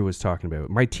that Andrew was talking about."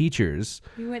 My teachers.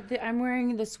 I'm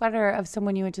wearing the sweater of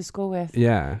someone you went to school with.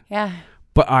 Yeah. Yeah.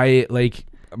 But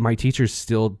my teachers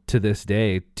still to this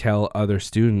day tell other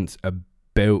students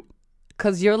about.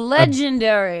 Because you're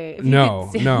legendary.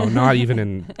 No, not even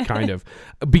in kind of.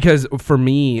 Because for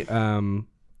me,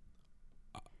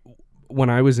 when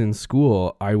I was in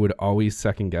school, I would always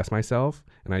second guess myself,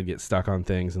 and I'd get stuck on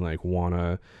things and want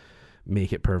to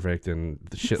make it perfect and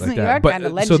shit like that.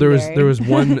 But so there was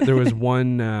one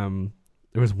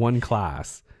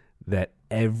class that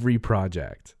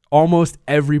almost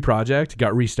every project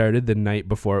got restarted the night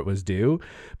before it was due,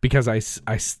 because I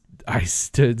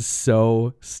stood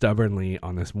so stubbornly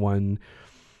on this one.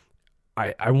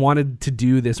 I wanted to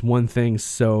do this one thing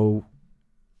so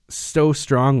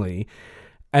strongly.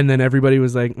 And then everybody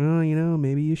was like, oh,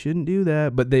 maybe you shouldn't do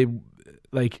that. But they,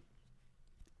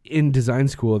 in design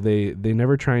school, they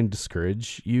never try and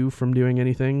discourage you from doing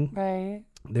anything. Right.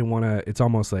 They want to, it's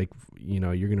almost like, you're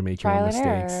going to make your own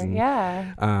mistakes.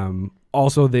 Yeah.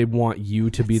 also they want you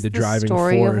to be the driving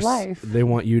force. Life. They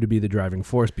want you to be the driving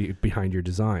force behind your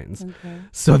designs. Okay.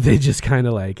 So they just kind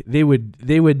of like they would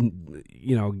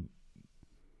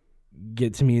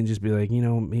get to me and just be like,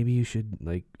 maybe you should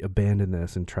like abandon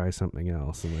this and try something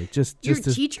else, and like just your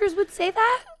teachers would say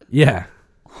that. Yeah.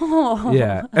 Oh.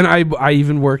 Yeah, and I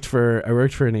even worked for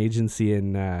an agency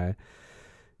in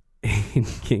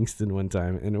Kingston one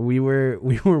time, and we were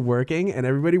working, and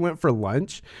everybody went for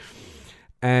lunch,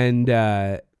 and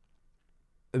they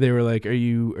were like, "Are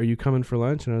you coming for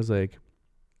lunch?" And I was like,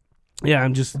 "Yeah,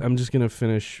 I'm just gonna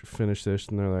finish this."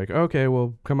 And they're like, "Okay,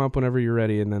 well, come up whenever you're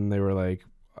ready." And then they were like,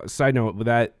 "Side note,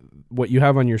 that what you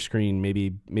have on your screen,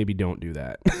 maybe don't do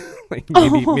that. Like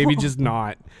maybe just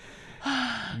not."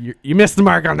 You missed the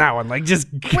mark on that one. Like, just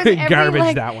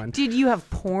garbage that one. Did you have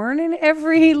porn in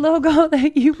every logo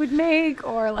that you would make,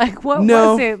 or like what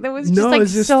was it? That was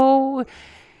just so.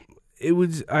 It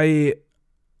was I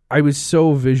was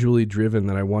so visually driven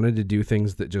that I wanted to do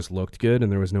things that just looked good,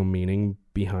 and there was no meaning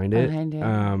behind it.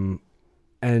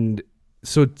 And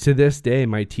so to this day,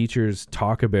 my teachers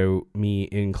talk about me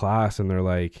in class, and they're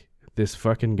like, "This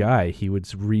fucking guy, he would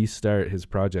restart his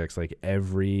projects like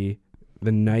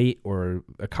the night or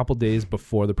a couple days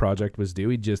before the project was due.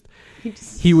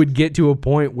 He would get to a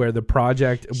point where the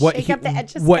project what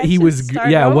he was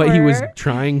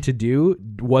trying to do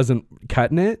wasn't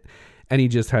cutting it, and he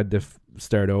just had to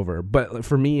start over. But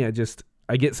for me,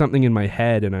 I get something in my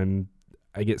head, and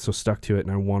I get so stuck to it,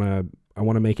 and I want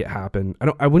to make it happen.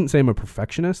 I wouldn't say I'm a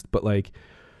perfectionist, but like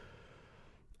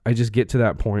I just get to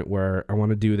that point where I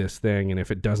want to do this thing, and if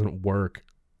it doesn't work,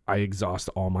 I exhaust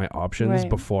all my options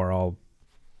before I'll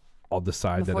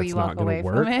decide that it's not going to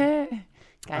work.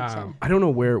 Gotcha. I don't know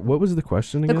what was the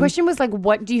question again? The question was like,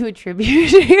 what do you attribute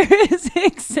to your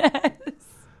success?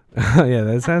 Yeah,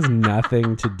 this has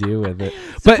nothing to do with it.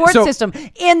 Support system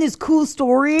and this cool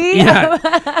story.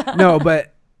 Yeah. No,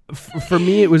 but for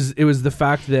me, it was the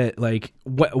fact that like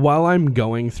while I'm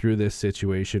going through this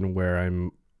situation where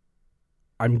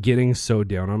I'm getting so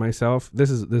down on myself.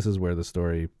 This is where the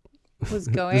story was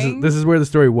going. This is where the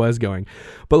story was going.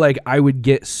 But like I would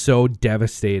get so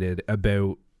devastated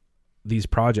about these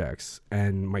projects,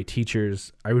 and my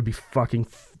teachers, I would be fucking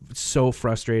so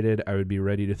frustrated. I would be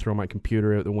ready to throw my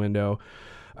computer out the window.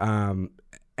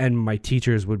 And my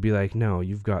teachers would be like, "No,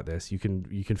 you've got this. You can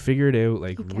figure it out.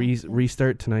 Like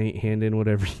restart tonight, hand in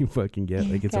whatever you fucking get.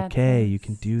 Like it's okay. You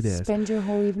can do this. Spend your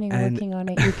whole evening working on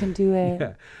it. You can do it."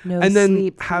 Yeah. No and then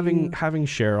sleep having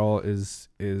Cheryl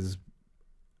is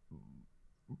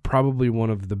probably one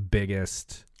of the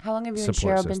biggest. How long have you and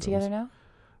Cheryl been together now?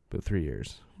 About 3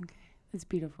 years. Okay, it's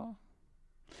beautiful.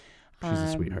 She's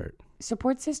a sweetheart.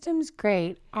 Support system's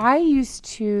great. I used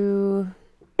to.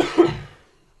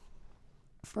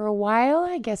 For a while,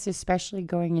 I guess, especially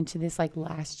going into this like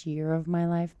last year of my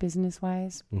life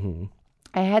business-wise,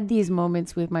 I had these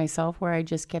moments with myself where I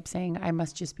just kept saying, I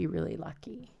must just be really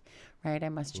lucky, right? I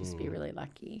must just be really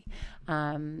lucky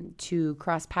to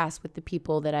cross paths with the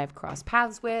people that I've crossed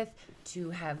paths with, to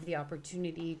have the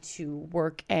opportunity to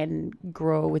work and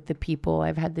grow with the people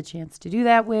I've had the chance to do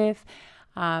that with.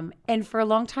 And for a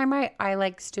long time, I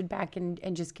like stood back and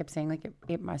just kept saying like,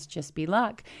 it must just be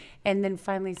luck. And then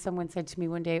finally someone said to me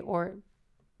one day, or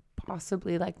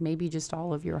possibly like maybe just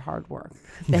all of your hard work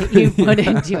that you put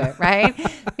into it, right?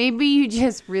 Maybe you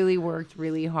just really worked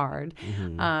really hard.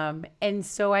 And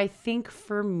so I think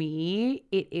for me,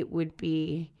 it would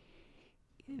be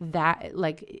that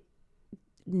like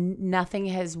nothing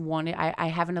has wanted, I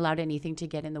haven't allowed anything to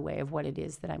get in the way of what it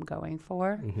is that I'm going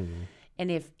for. And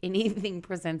if anything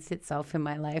presents itself in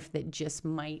my life that just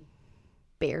might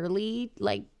barely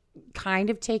like kind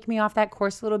of take me off that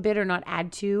course a little bit or not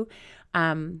add to,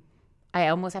 I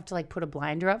almost have to like put a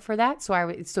blinder up for that.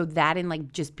 So that and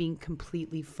like just being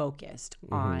completely focused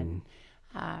on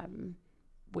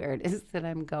where it is that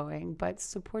I'm going. But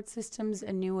support system's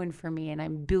a new one for me, and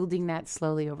I'm building that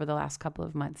slowly over the last couple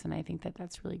of months. And I think that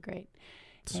that's really great.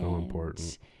 So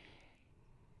important.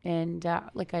 And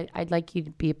like I'd like you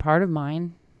to be a part of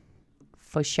mine,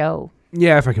 for show.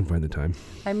 Yeah, if I can find the time.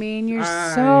 I mean, you're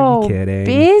so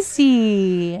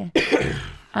busy. No,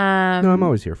 I'm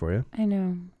always here for you. I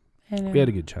know. We had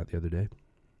a good chat the other day.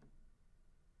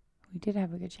 We did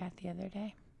have a good chat the other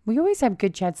day. We always have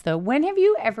good chats though. When have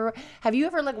you ever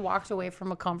like walked away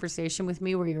from a conversation with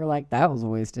me where you're like, that was a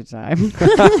waste of time?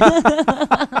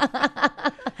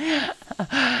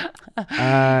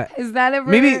 Is that ever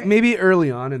maybe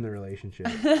early on in the relationship,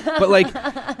 but like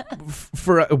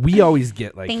we always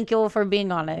get like. Thank you for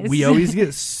being honest. We always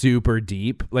get super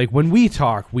deep. Like when we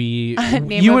talk, Name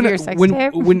of your sex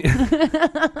tape?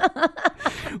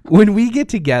 When we get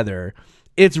together,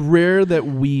 it's rare that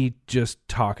we just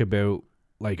talk about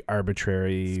like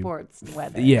arbitrary sports,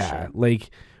 weather. Yeah, like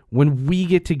when we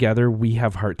get together, we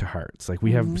have heart to hearts. Like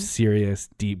we have serious,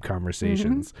 deep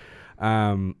conversations.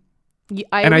 I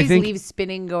always leave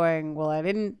spinning going, well, I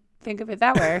didn't think of it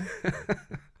that way.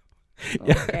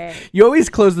 Okay. You always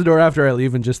close the door after I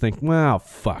leave and just think, well,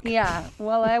 fuck. Yeah.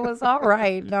 Well, I was all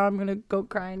right. Now I'm going to go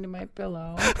cry into my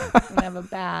pillow and have a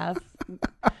bath.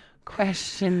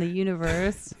 Question the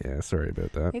universe. Yeah, sorry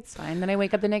about that. It's fine. Then I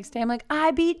wake up the next day. I'm like,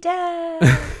 I beat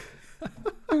death.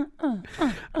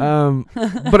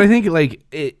 But I think like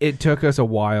it took us a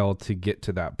while to get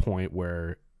to that point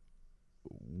where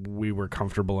we were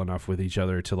comfortable enough with each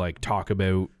other to like talk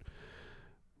about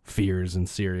fears and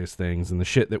serious things and the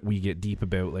shit that we get deep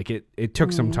about. Like it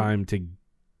took some time to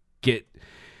get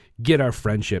our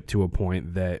friendship to a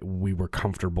point that we were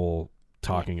comfortable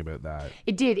talking about that.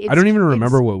 It did. I don't even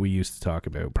remember what we used to talk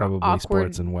about. Probably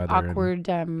sports and weather. Awkward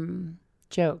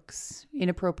jokes,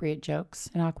 inappropriate jokes,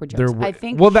 and awkward jokes. I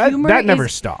think that never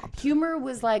stopped. Humor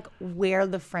was like where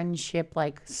the friendship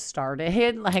like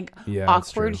started, like yeah,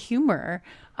 awkward humor.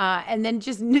 And then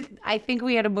just, I think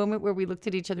we had a moment where we looked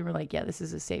at each other and we're like, yeah, this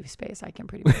is a safe space. I can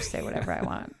pretty much say whatever I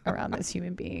want around this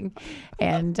human being.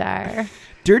 And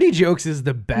dirty jokes is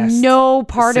the best. No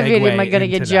part of it am I going to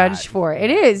get judged for.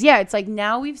 It is. Yeah. It's like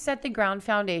now we've set the ground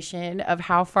foundation of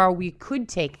how far we could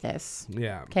take this.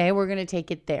 Yeah. Okay. We're going to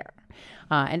take it there.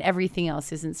 And everything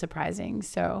else isn't surprising.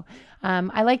 So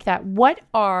I like that.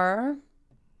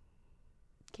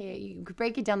 Okay, you could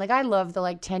break it down. Like I love the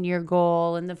like 10-year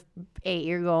goal and the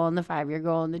 8-year goal and the 5-year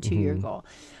goal and the 2-year goal.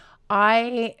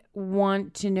 I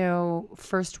want to know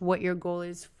first what your goal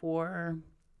is for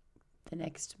the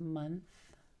next month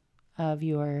of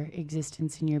your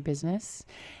existence in your business.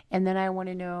 And then I want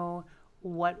to know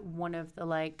what one of the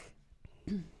like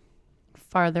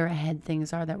farther ahead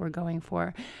things are that we're going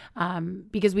for.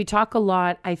 Because we talk a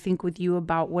lot, I think, with you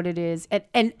about what it is.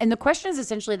 And the questions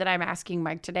essentially that I'm asking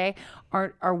Mike today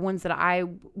are ones that I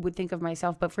would think of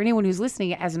myself. But for anyone who's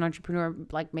listening as an entrepreneur,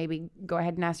 like maybe go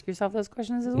ahead and ask yourself those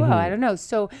questions as well. I don't know.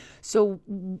 So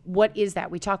what is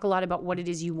that? We talk a lot about what it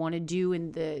is you want to do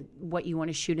and what you want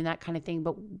to shoot and that kind of thing.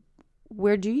 But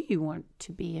where do you want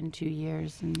to be in 2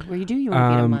 years? And where do you want to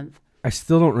be in a month? I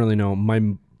still don't really know.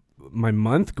 My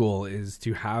month goal is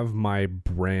to have my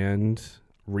brand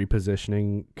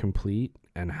repositioning complete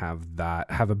and have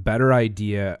a better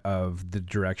idea of the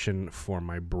direction for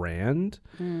my brand.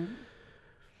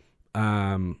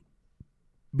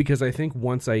 Because I think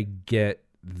once I get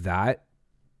that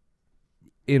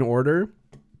in order,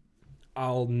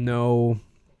 I'll know,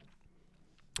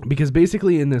 because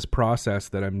basically in this process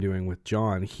that I'm doing with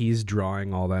John, he's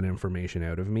drawing all that information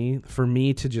out of me. For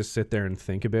me to just sit there and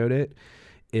think about it,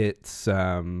 it's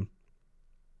I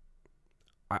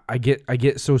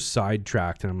get so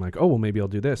sidetracked and I'm like, oh well, maybe I'll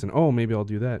do this, and oh maybe I'll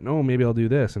do that, and oh maybe I'll do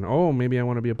this, and oh maybe I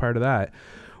want to be a part of that.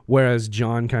 Whereas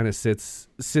John kind of sits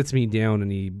me down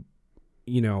and he,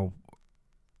 you know,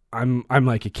 I'm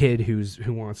like a kid who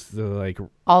wants to like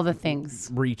all the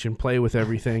things reach and play with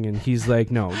everything, and he's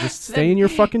like, no, just stay in your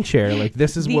fucking chair. Like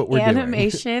this is what we're doing. The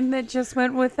animation that just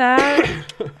went with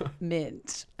that,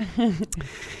 mint.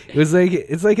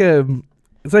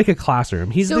 It's like a classroom.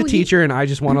 He's the teacher, and I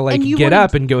just want to like get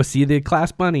up and go see the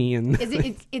class bunny. And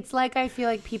it's like I feel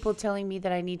like people telling me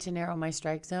that I need to narrow my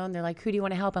strike zone. They're like, "Who do you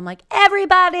want to help?" I'm like,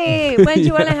 "Everybody." When do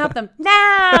you want to help them?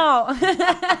 Now.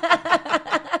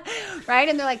 Right?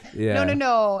 And they're like,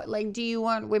 "No. Like, do you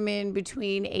want women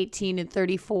between 18 and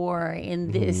 34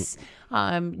 in this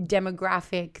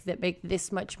demographic that make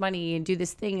this much money and do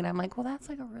this thing?" And I'm like, "Well, that's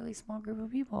like a really small group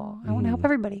of people. I want to help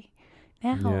everybody."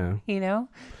 Now, you know,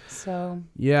 so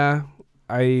yeah,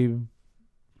 I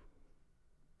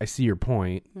see your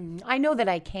point. I know that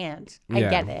I can't. I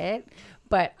get it,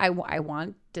 but I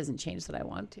want doesn't change that I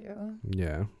want to.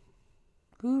 Yeah.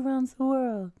 Who runs the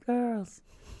world, girls?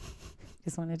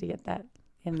 Just wanted to get that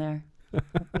in there. A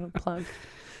little plug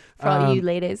for all you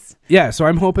ladies. Yeah, so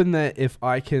I'm hoping that if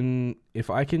I can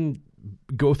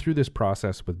go through this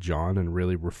process with John and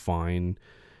really refine.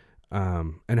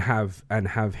 And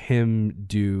have him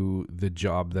do the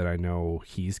job that I know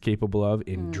he's capable of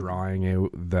in drawing out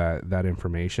that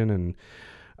information,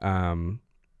 and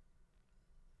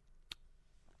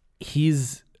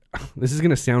this is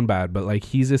gonna sound bad, but like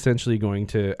he's essentially going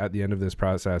to at the end of this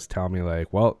process tell me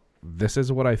like, well, this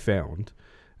is what I found,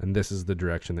 and this is the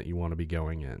direction that you want to be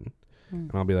going in.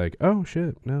 And I'll be like, oh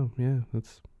shit, no, yeah,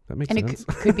 that makes sense. And it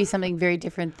could be something very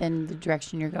different than the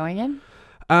direction you're going in.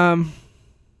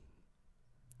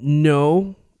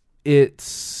 No,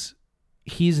 he's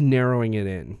narrowing it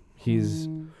in. He's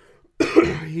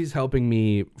he's helping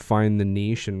me find the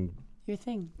niche and your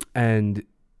thing. And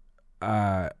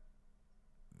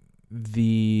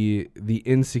the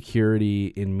insecurity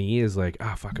in me is like,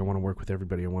 fuck, I want to work with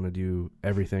everybody. I want to do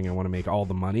everything. I want to make all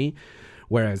the money.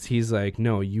 Whereas he's like,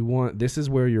 no, this is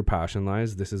where your passion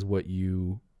lies. This is what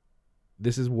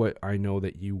I know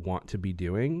that you want to be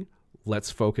doing.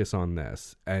 Let's focus on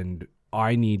this. And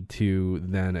I need to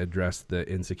then address the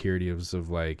insecurities of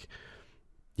like,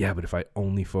 yeah, but if I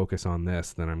only focus on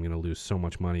this, then I'm going to lose so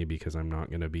much money because I'm not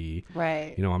going to be,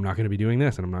 right. I'm not going to be doing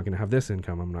this and I'm not going to have this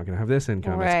income. I'm not going to have this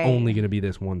income. Right. It's only going to be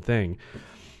this one thing.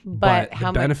 But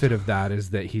the benefit of that is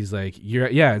that he's like, you're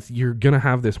going to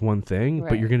have this one thing,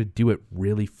 but you're going to do it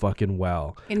really fucking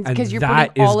well. Because you're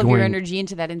putting all of your energy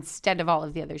into that instead of all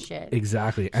of the other shit.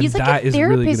 Exactly. He's and like that a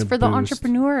therapist really for the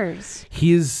entrepreneurs.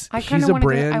 I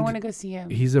want to go see him.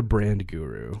 He's a brand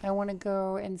guru. I want to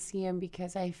go and see him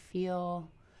because I feel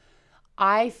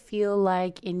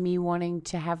like in me wanting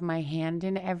to have my hand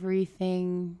in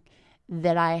everything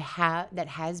that that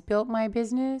has built my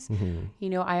business,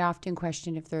 I often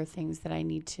question if there are things that I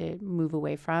need to move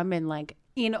away from. And like,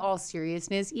 in all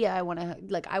seriousness, I want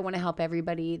to help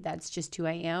everybody. That's just who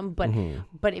I am.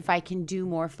 But if I can do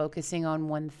more focusing on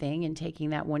one thing and taking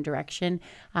that one direction,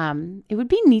 it would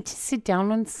be neat to sit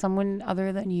down with someone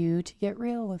other than you to get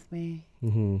real with me.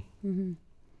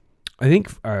 I think,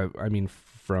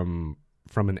 from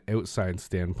an outside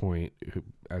standpoint,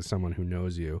 as someone who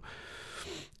knows you,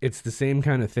 it's the same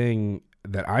kind of thing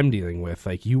that I'm dealing with.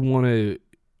 Like, you want to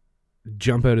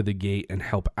jump out of the gate and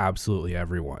help absolutely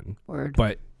everyone. Word.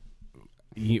 But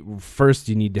first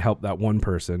you need to help that one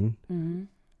person, and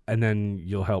then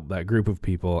you'll help that group of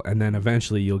people, and then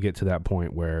eventually you'll get to that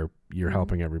point where you're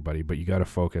helping everybody. But you got to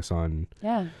focus on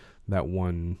that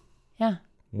one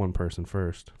person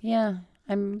first. Yeah,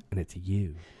 and it's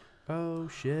you. Oh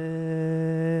shit!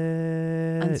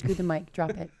 Unscrew the mic. Drop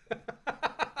it.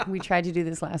 We tried to do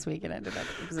this last week and it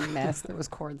was a mess. There was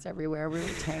cords everywhere. We were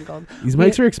tangled. These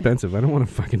mics are expensive. I don't want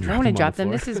to fucking drop them. I want to drop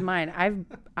them. This is mine.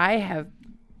 I have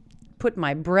put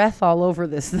my breath all over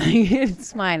this thing.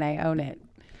 It's mine. I own it.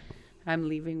 I'm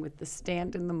leaving with the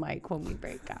stand and the mic when we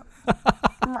break up.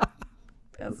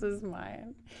 This is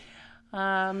mine.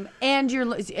 And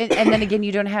then again,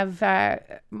 you don't have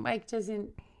Mike doesn't.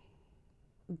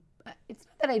 It's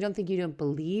not that I don't think you don't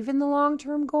believe in the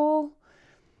long-term goal.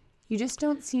 You just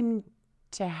don't seem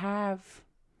to have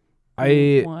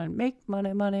one. Make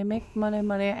money.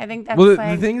 I think that's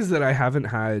the thing is that I haven't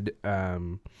had.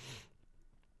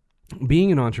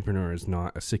 Being an entrepreneur is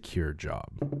not a secure job.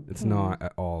 It's not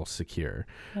at all secure.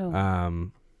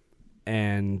 Oh.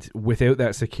 And without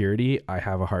that security, I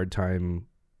have a hard time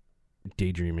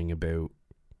daydreaming about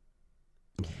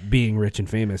being rich and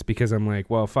famous because I'm like,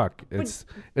 well, fuck, it's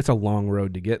a long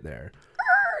road to get there.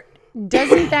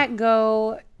 Doesn't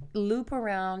that loop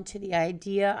around to the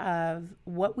idea of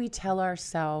what we tell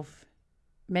ourselves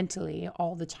mentally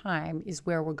all the time is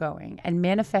where we're going, and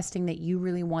manifesting that you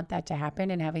really want that to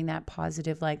happen and having that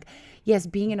positive, like, yes,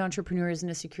 being an entrepreneur isn't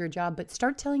a secure job, but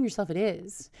start telling yourself it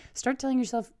is. Start telling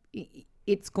yourself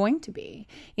it's going to be,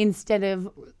 instead of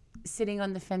sitting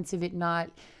on the fence of it not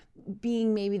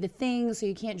being maybe the thing, so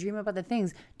you can't dream about the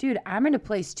things. Dude, I'm in a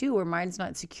place too where mine's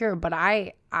not secure, but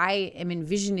I am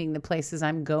envisioning the places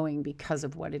I'm going because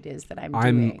of what it is that I'm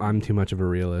doing. I'm too much of a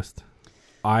realist.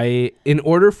 In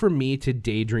order for me to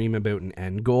daydream about an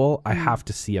end goal, I have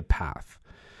to see a path.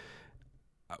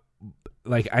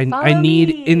 Like I need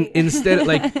instead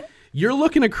like you're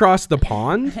looking across the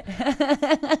pond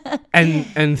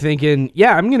and thinking,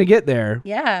 yeah, I'm gonna get there.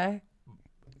 Yeah.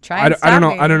 I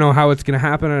don't know how it's gonna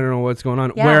happen. I don't know what's going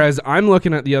on. Yeah. Whereas I'm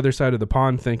looking at the other side of the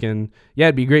pond thinking, yeah,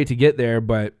 it'd be great to get there,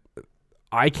 but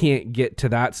I can't get to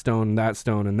that stone,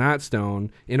 and that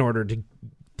stone in order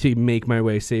to make my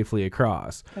way safely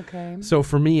across. Okay. So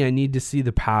for me, I need to see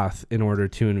the path in order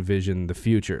to envision the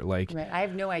future. Like, right. I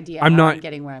have no idea I'm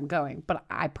getting where I'm going, but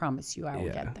I promise you I will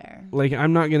get there. Like,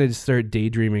 I'm not going to start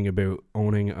daydreaming about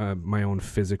owning my own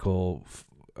physical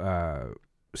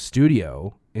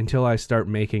studio until I start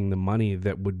making the money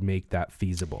that would make that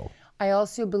feasible. I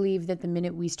also believe that the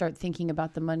minute we start thinking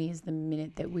about the money is the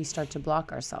minute that we start to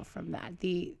block ourselves from that.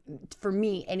 For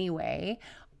me anyway,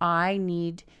 I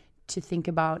need to think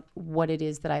about what it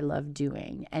is that I love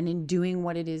doing, and in doing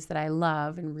what it is that I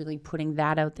love and really putting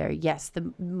that out there. Yes,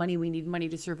 the money, we need money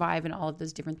to survive and all of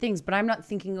those different things, but I'm not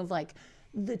thinking of like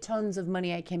the tons of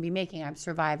money I can be making. I'm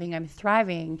surviving, I'm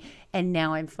thriving, and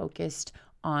now I'm focused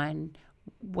on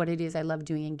what it is I love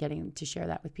doing and getting to share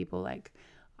that with people. Like,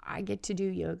 I get to do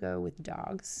yoga with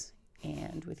dogs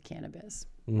and with cannabis.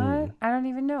 But I don't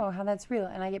even know how that's real,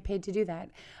 and I get paid to do that.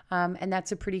 And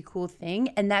that's a pretty cool thing.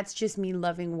 And that's just me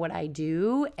loving what I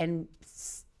do and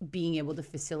being able to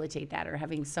facilitate that, or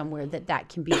having somewhere that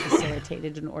can be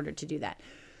facilitated in order to do that.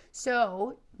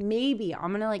 So maybe I'm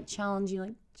going to like challenge you,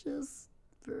 like, just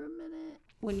for a minute,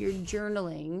 when you're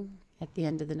journaling at the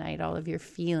end of the night, all of your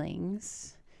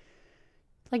feelings,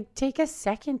 like, take a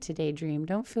second to daydream.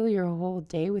 Don't fill your whole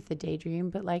day with a daydream,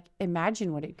 but like,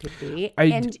 imagine what it could be.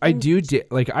 I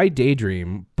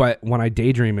daydream, but when I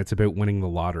daydream, it's about winning the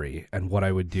lottery and what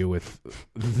I would do with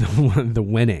the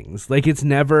winnings. Like,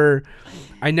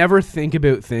 I never think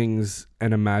about things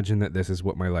and imagine that this is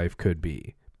what my life could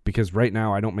be, because right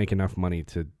now I don't make enough money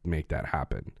to make that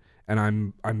happen. And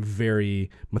I'm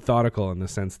very methodical in the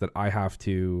sense that I have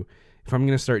to, if I'm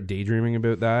going to start daydreaming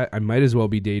about that, I might as well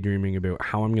be daydreaming about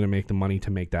how I'm going to make the money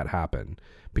to make that happen,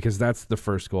 because that's the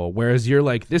first goal. Whereas you're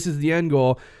like, this is the end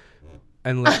goal,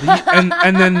 and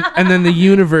then the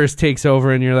universe takes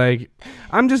over, and you're like,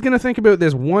 I'm just going to think about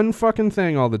this one fucking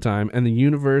thing all the time, and the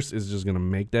universe is just going to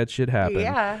make that shit happen.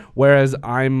 Yeah. Whereas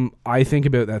I think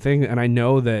about that thing, and I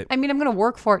know that. I mean, I'm going to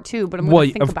work for it too, but I'm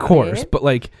going to think about it. Well, of course, but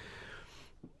like,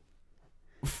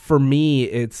 for me,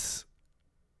 it's.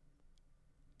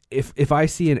 If I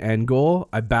see an end goal,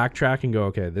 I backtrack and go,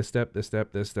 okay, this step, this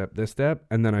step, this step, this step,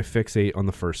 and then I fixate on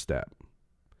the first step.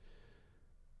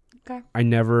 Okay. I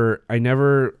never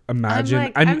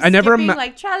imagine. I never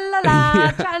like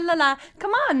tra-la-la, tra-la-la.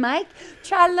 Come on, Mike,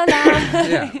 tra-la-la.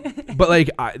 Yeah. But like,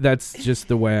 that's just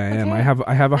the way I am. Okay.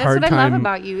 I have a hard time. That's what I love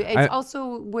about you. It's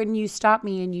also when you stop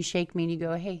me and you shake me and you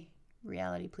go, hey,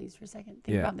 reality, please, for a second.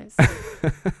 Think about this.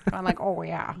 I'm like, oh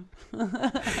yeah.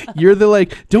 You're the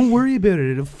like, don't worry about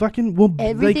it. It'll fucking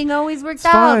everything like, always works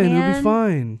out. Fine, Man. It'll be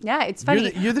fine. Yeah, it's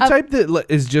funny. You're the type that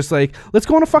is just like, let's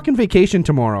go on a fucking vacation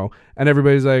tomorrow, and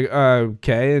everybody's like,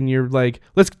 okay, and you're like,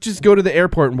 let's just go to the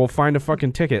airport and we'll find a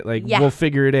fucking ticket. Like, we'll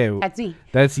figure it out. That's me.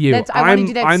 That's you. I want to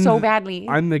do that so badly.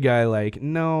 I'm the guy like,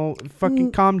 no,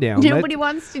 fucking calm down. Nobody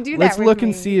wants to do that. Let's look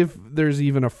and see if there's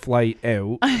even a flight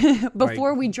out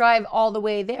before we drive all the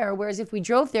way there. Whereas if we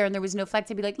drove there and there was no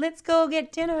flights, I'd be like, let's go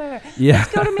get dinner. Yeah.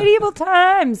 Let's go to medieval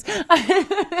times.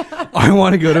 I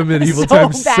want to go to medieval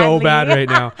times so bad right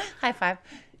now. High five.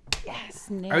 Yes.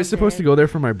 I was supposed to go there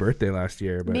for my birthday last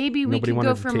year, but maybe we could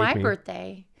go for my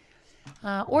birthday.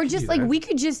 Or just like, we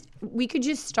could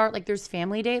just start, like, there's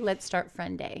family day. Let's start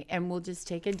friend day, and we'll just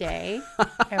take a day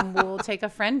and we'll take a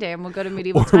friend day and we'll go to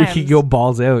medieval times. Or we could go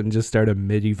balls out and just start a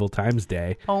medieval times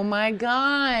day. Oh my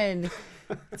God.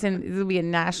 It'll be a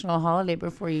national holiday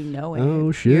before you know it.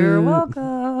 Oh, shit. You're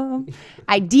welcome.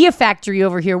 Idea factory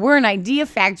over here. We're an idea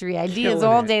factory. Ideas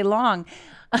all day long.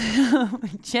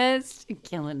 Just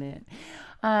killing it.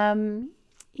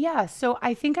 Yeah, so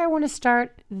I think I want to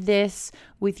start this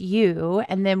with you,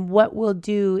 and then what we'll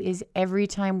do is every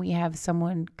time we have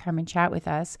someone come and chat with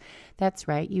us, that's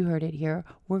right, you heard it here,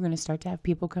 we're going to start to have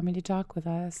people coming to talk with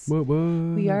us. What?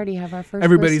 We already have our first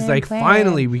Everybody's like,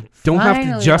 finally, we don't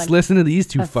have to just listen to these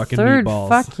two fucking meatballs.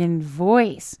 Third fucking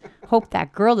voice. Hope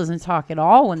that girl doesn't talk at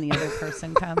all when the other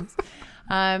person comes.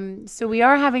 So we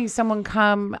are having someone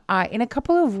come in a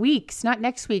couple of weeks, not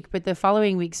next week, but the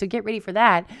following week. So get ready for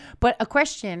that. But a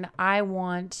question I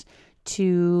want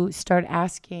to start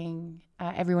asking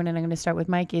everyone, and I'm going to start with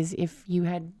Mike, is if you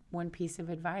had one piece of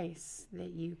advice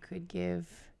that you could give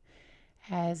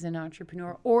as an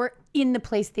entrepreneur or in the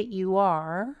place that you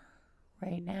are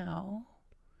right now,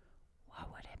 what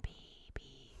would it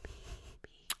be?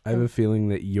 I have a feeling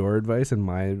that your advice and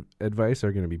my advice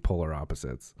are going to be polar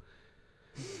opposites.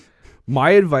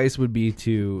 My advice would be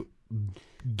to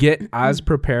get as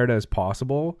prepared as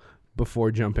possible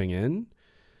before jumping in.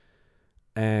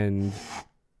 And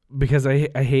because I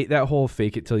hate that whole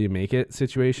fake it till you make it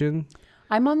situation.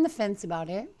 I'm on the fence about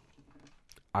it.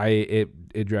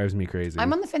 It drives me crazy.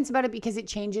 I'm on the fence about it because it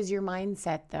changes your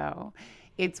mindset, though.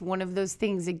 It's one of those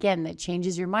things, again, that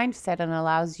changes your mindset and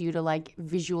allows you to like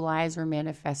visualize or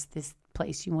manifest this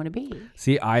place you want to be.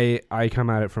 See, I come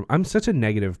at it from, I'm such a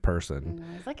negative person.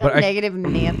 It's like a negative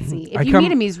Nancy. If you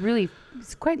meet him, he's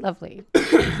quite lovely.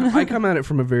 I come at it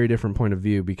from a very different point of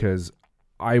view because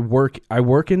I work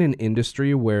in an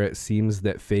industry where it seems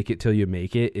that fake it till you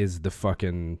make it is the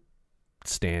fucking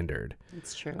standard.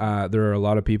 It's true. There are a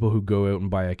lot of people who go out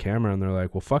and buy a camera and they're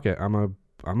like, well, fuck it, I'm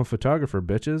a photographer,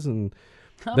 bitches, and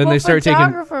then they start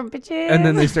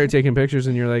taking pictures,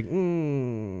 and you're like,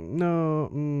 no,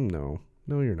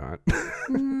 you're not.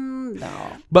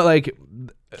 No. But like,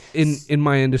 in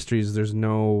my industries, there's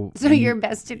no. So your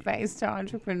best advice to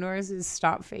entrepreneurs is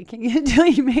stop faking it until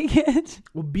you make it.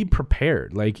 Well, be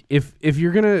prepared. Like if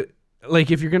you're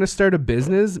gonna start a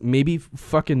business, maybe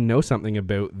fucking know something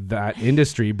about that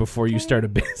industry before you start a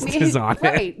business on it.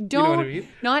 Right. Don't. You know what I mean?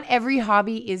 Not every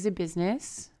hobby is a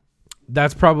business.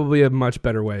 That's probably a much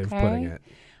better way of putting it.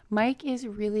 Mike is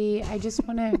really. I just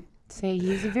want to say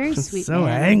he's a very sweet so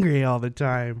man. Angry all the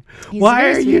time. He's Why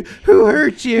are you? Who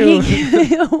hurt you?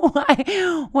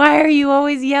 Why are you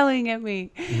always yelling at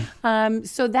me?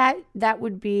 So that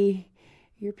would be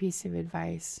your piece of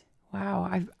advice.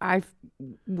 Wow, I'm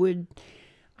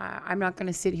not going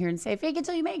to sit here and say fake it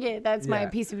till you make it. That's my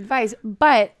piece of advice.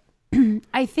 But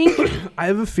I think I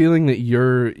have a feeling that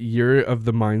you're of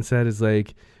the mindset is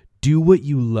like, do what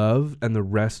you love and the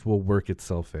rest will work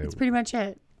itself out. It's pretty much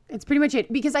it.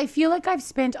 Because I feel like I've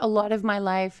spent a lot of my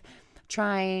life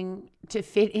trying to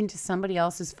fit into somebody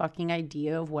else's fucking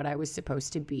idea of what I was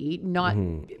supposed to be, not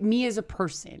me as a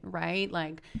person, right?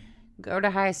 Like, go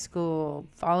to high school,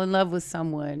 fall in love with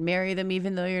someone, marry them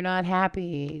even though you're not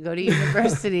happy, go to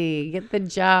university, get the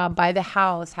job, buy the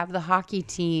house, have the hockey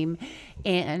team,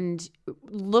 and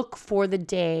look for the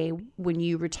day when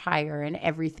you retire and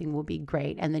everything will be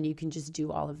great. And then you can just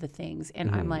do all of the things.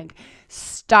 And I'm like,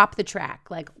 stop the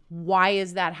track. Like, why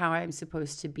is that how I'm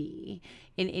supposed to be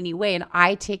in any way? And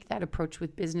I take that approach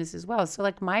with business as well. So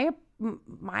like my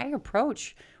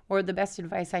approach, or the best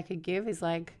advice I could give, is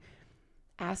like,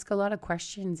 ask a lot of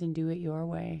questions and do it your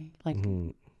way. Like,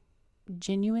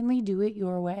 genuinely do it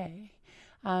your way.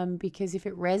 Because if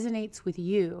it resonates with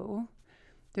you,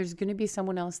 there's going to be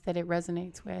someone else that it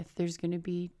resonates with. There's going to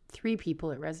be 3 people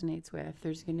it resonates with.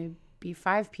 There's going to be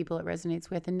 5 people it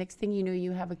resonates with. And next thing you know,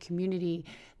 you have a community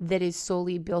that is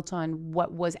solely built on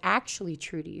what was actually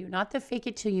true to you, not the fake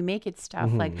it till you make it stuff.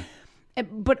 Like,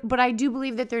 but I do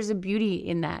believe that there's a beauty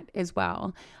in that as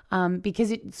well,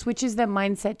 because it switches the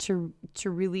mindset to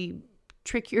really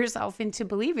trick yourself into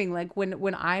believing. Like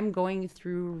when I'm going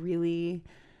through really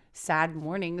sad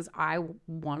mornings, I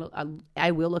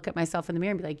will look at myself in the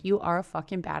mirror and be like, you are a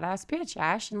fucking badass bitch,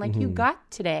 Ash, and like you got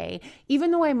today.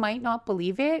 Even though I might not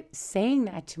believe it, saying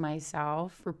that to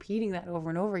myself, repeating that over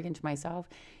and over again to myself,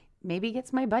 maybe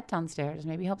gets my butt downstairs,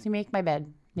 maybe helps me make my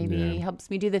bed. Maybe helps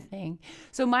me do the thing.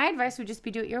 So my advice would just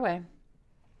be do it your way.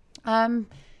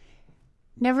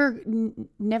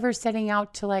 Never setting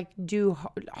out to like do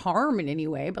harm in any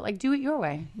way, but like do it your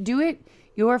way. Do it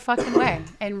your fucking way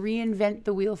and reinvent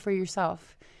the wheel for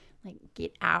yourself. Like,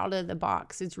 get out of the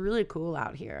box. It's really cool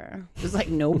out here. There's like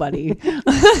nobody.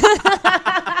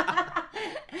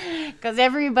 Because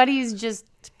everybody's just...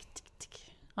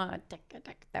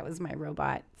 that was my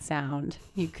robot sound.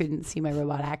 You couldn't see my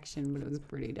robot action, but it was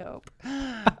pretty dope.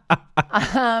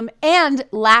 And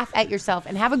laugh at yourself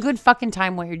and have a good fucking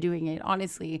time while you're doing it.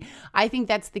 Honestly, I think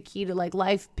that's the key to like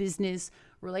life, business,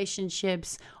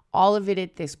 relationships, all of it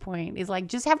at this point is like,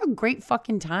 just have a great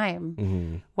fucking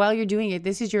time while you're doing it.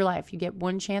 This is your life. You get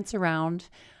one chance around.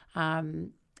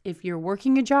 If you're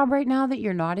working a job right now that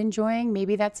you're not enjoying,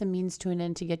 maybe that's a means to an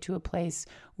end to get to a place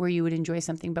where you would enjoy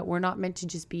something. But we're not meant to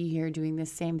just be here doing the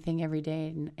same thing every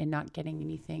day and not getting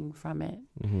anything from it.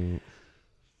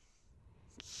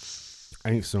 I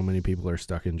think so many people are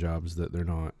stuck in jobs that they're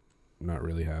not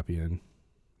really happy in.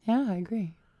 Yeah, I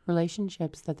agree.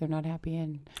 Relationships that they're not happy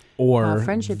in, or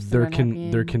friendships they're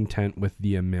content with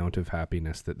the amount of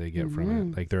happiness that they get from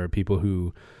it. Like, there are people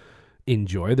who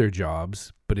enjoy their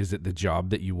jobs, but is it the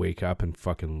job that you wake up and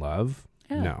fucking love?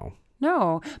 No,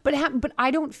 but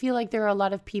I don't feel like there are a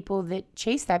lot of people that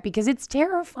chase that because it's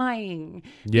terrifying.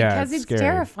 Yeah, because it's scary.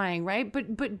 terrifying, right?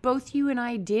 But both you and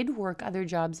I did work other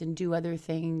jobs and do other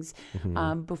things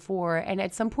before, and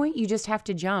at some point you just have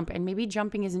to jump. And maybe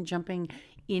jumping isn't jumping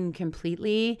in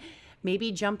completely.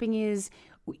 Maybe jumping is,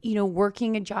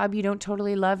 working a job you don't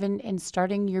totally love and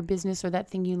starting your business or that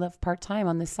thing you love part-time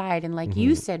on the side. And like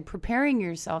you said, preparing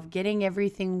yourself, getting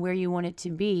everything where you want it to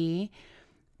be.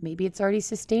 Maybe it's already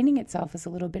sustaining itself as a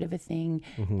little bit of a thing.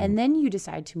 And then you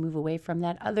decide to move away from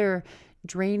that other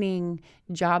draining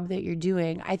job that you're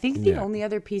doing. I think the only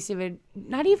other piece of it,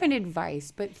 not even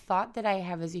advice, but thought that I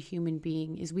have as a human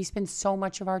being is we spend so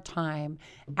much of our time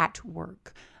at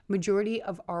work. Majority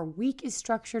of our week is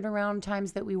structured around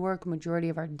times that we work. Majority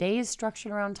of our day is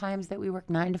structured around times that we work.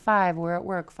 9 to 5, we're at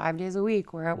work. 5 days a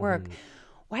week, we're at work.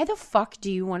 Why the fuck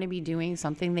do you want to be doing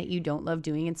something that you don't love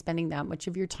doing and spending that much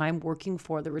of your time working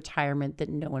for the retirement that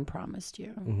no one promised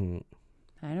you?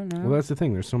 I don't know. Well, that's the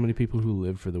thing. There's so many people who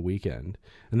live for the weekend,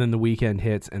 and then the weekend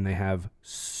hits and they have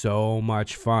so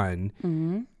much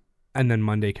fun. And then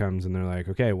Monday comes and they're like,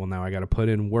 okay, well now I got to put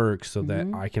in work so that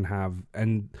I can have,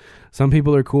 and some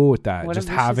people are cool with that. What Just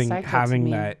a vicious having cycle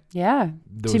to that. me. Yeah.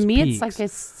 Those To me, peaks. it's like a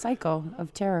cycle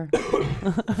of terror.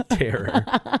 Terror.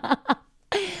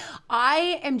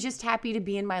 I am just happy to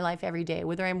be in my life every day,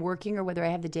 whether I'm working or whether I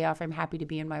have the day off. I'm happy to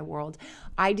be in my world.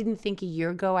 I didn't think a year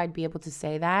ago I'd be able to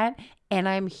say that, and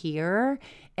I'm here,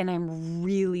 and I'm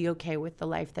really okay with the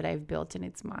life that I've built, and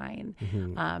it's mine.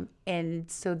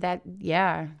 And so that,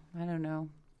 yeah, I don't know.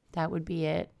 That would be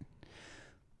it.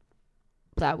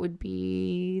 That would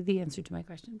be the answer to my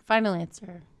question. Final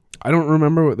answer. I don't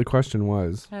remember what the question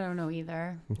was. I don't know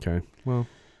either. Okay. Well,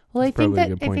 I think probably a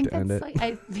good that I point think to end that's it. like,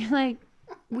 I feel like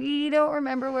we don't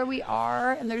remember where we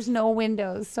are, and there's no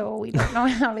windows, so we don't know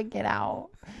how to get out.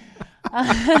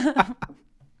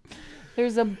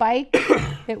 There's a bike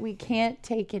that we can't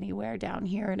take anywhere down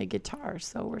here, and a guitar,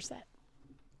 so we're set.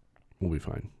 We'll be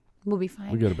fine. We'll be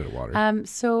fine. We got a bit of water.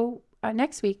 So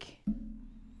next week,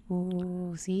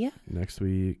 we'll see ya. Next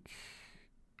week,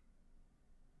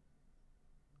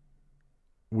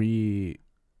 we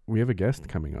have a guest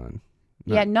coming on.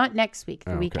 No. Yeah, not next week,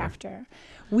 the week okay. after.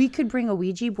 We could bring a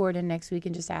Ouija board in next week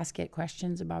and just ask it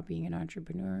questions about being an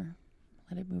entrepreneur.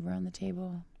 Let it move around the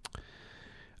table.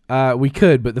 We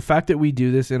could, but the fact that we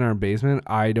do this in our basement,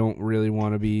 I don't really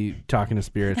want to be talking to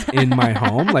spirits in my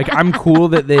home. Like, I'm cool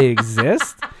that they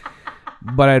exist,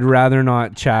 but I'd rather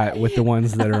not chat with the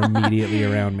ones that are immediately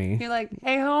around me. You're like,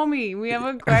 hey, homie, we have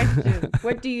a question.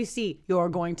 What do you see? You're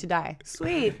going to die.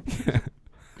 Sweet.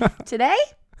 Today?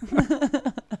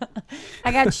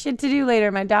 I got shit to do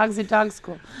later. My dog's at dog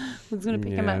school. Who's going to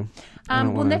pick him up?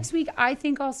 Well, next week, I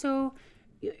think also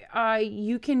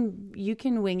you can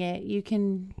wing it. You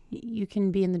can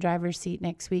be in the driver's seat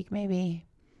next week, maybe.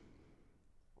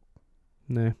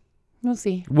 Nah. We'll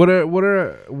see.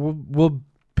 We'll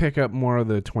pick up more of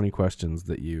the 20 questions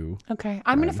that you. Okay.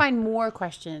 I'm going to find more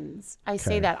questions. I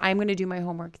say that. I'm going to do my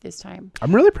homework this time.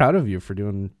 I'm really proud of you for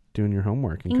doing your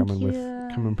homework and Thank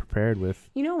coming prepared with.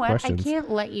 You know what? questions. I can't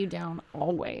let you down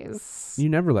always. You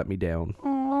never let me down.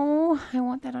 Oh, I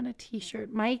want that on a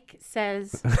t-shirt. Mike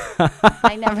says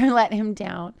I never let him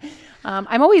down.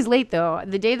 I'm always late though.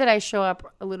 The day that I show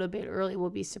up a little bit early will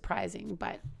be surprising,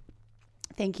 but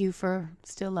thank you for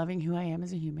still loving who I am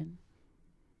as a human.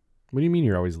 What do you mean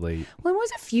you're always late? Well, I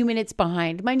was a few minutes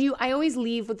behind. Mind you, I always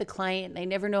leave with the client and I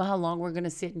never know how long we're going to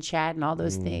sit and chat and all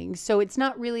those things. So it's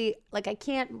not really like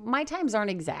my times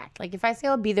aren't exact. Like if I say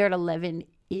I'll be there at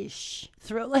 11-ish,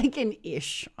 throw like an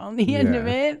ish on the end of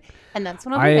it. And that's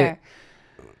when I'll be there.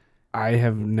 I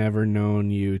have never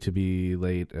known you to be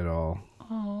late at all.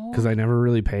 Oh, Because I never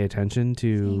really pay attention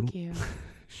to thank you.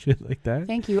 shit like that.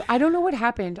 Thank you. I don't know what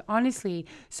happened, honestly.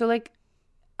 So like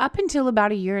up until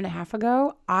about a year and a half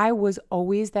ago, I was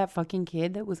always that fucking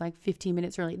kid that was like 15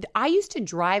 minutes early. I used to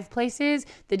drive places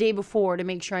the day before to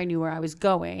make sure I knew where I was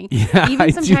going. Yeah, even I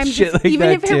do sometimes, shit like even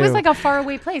that if it was too. like a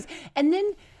faraway place. And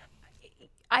then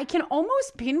I can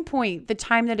almost pinpoint the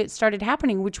time that it started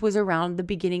happening, which was around the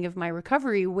beginning of my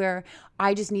recovery, where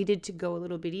I just needed to go a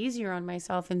little bit easier on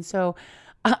myself. And so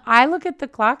I look at the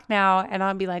clock now and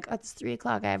I'll be like, oh, it's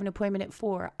 3:00. I have an appointment at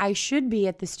 4. I should be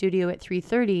at the studio at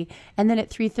 3:30. And then at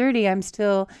 3:30, I'm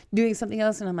still doing something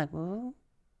else. And I'm like, well,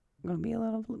 I'm going to be a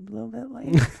little bit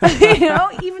late,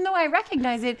 even though I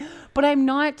recognize it, but I'm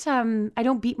not, I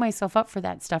don't beat myself up for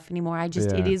that stuff anymore.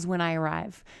 It is when I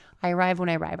arrive. I arrive when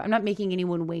I arrive. I'm not making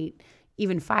anyone wait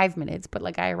even 5 minutes, but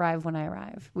like I arrive when I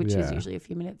arrive, which is usually a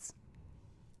few minutes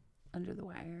under the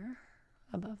wire,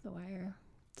 above the wire.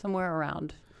 Somewhere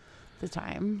around the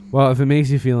time. Well, if it makes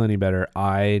you feel any better,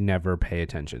 I never pay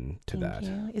attention to Thank that.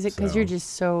 you. Is it because you're just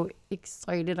so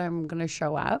excited I'm going to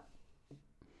show up?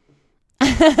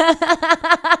 I'm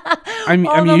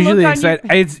the usually look on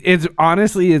excited. It's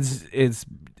honestly just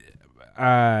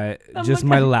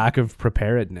my lack of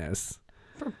preparedness.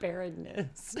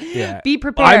 Preparedness. Yeah. Be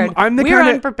prepared. I'm the We're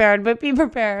kinda- unprepared, but be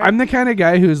prepared. I'm the kind of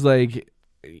guy who's like,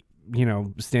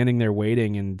 standing there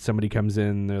waiting, and somebody comes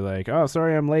in. They're like, "Oh,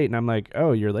 sorry, I'm late," and I'm like,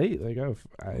 "Oh, you're late." Like, "Oh,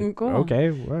 Cool. okay."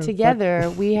 Well, Together,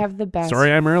 we have the best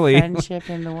Sorry, I'm early. friendship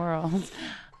in the world.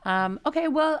 Okay,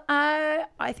 well,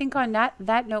 I think on that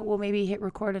note, we'll maybe hit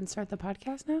record and start the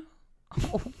podcast now.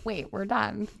 Oh, wait, we're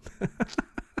done.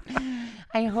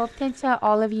 I hope that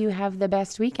all of you have the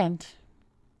best weekend.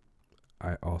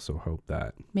 I also hope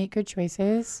that. Make good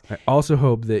choices. I also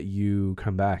hope that you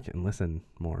come back and listen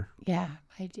more. Yeah,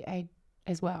 I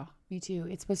as well. Me too.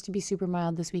 It's supposed to be super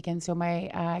mild this weekend, so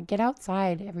get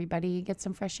outside, everybody. Get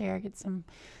some fresh air. Get some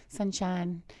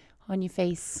sunshine on your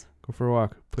face. Go for a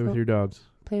walk. Play with your dogs.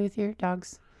 Play with your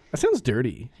dogs. That sounds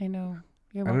dirty. I know.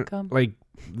 You're welcome. Like,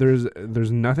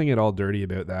 there's nothing at all dirty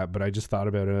about that, but I just thought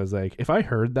about it. I was like, if I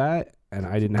heard that and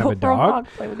I didn't have a dog,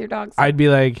 play with your dogs. I'd be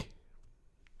like,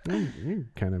 you're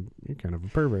kind of a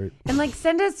pervert. And like,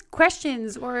 send us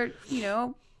questions or, you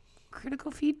know,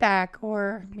 critical feedback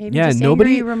or maybe just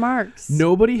angry remarks.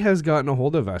 Nobody has gotten a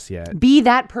hold of us yet. Be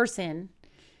that person.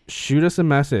 Shoot us a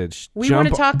message. We want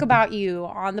to talk about you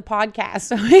on the podcast.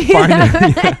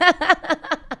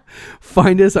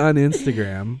 Find us on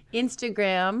Instagram.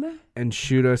 And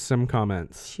shoot us some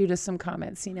comments. You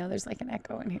know, there's like an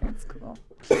echo in here. It's cool.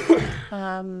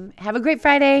 Have a great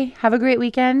Friday. Have a great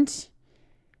weekend.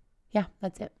 Yeah,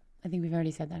 that's it. I think we've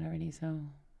already said that already, so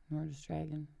we're just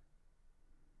dragging.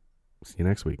 See you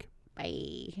next week.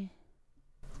 Bye.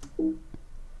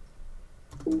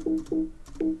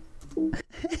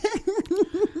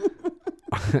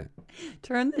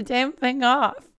 Turn the damn thing off.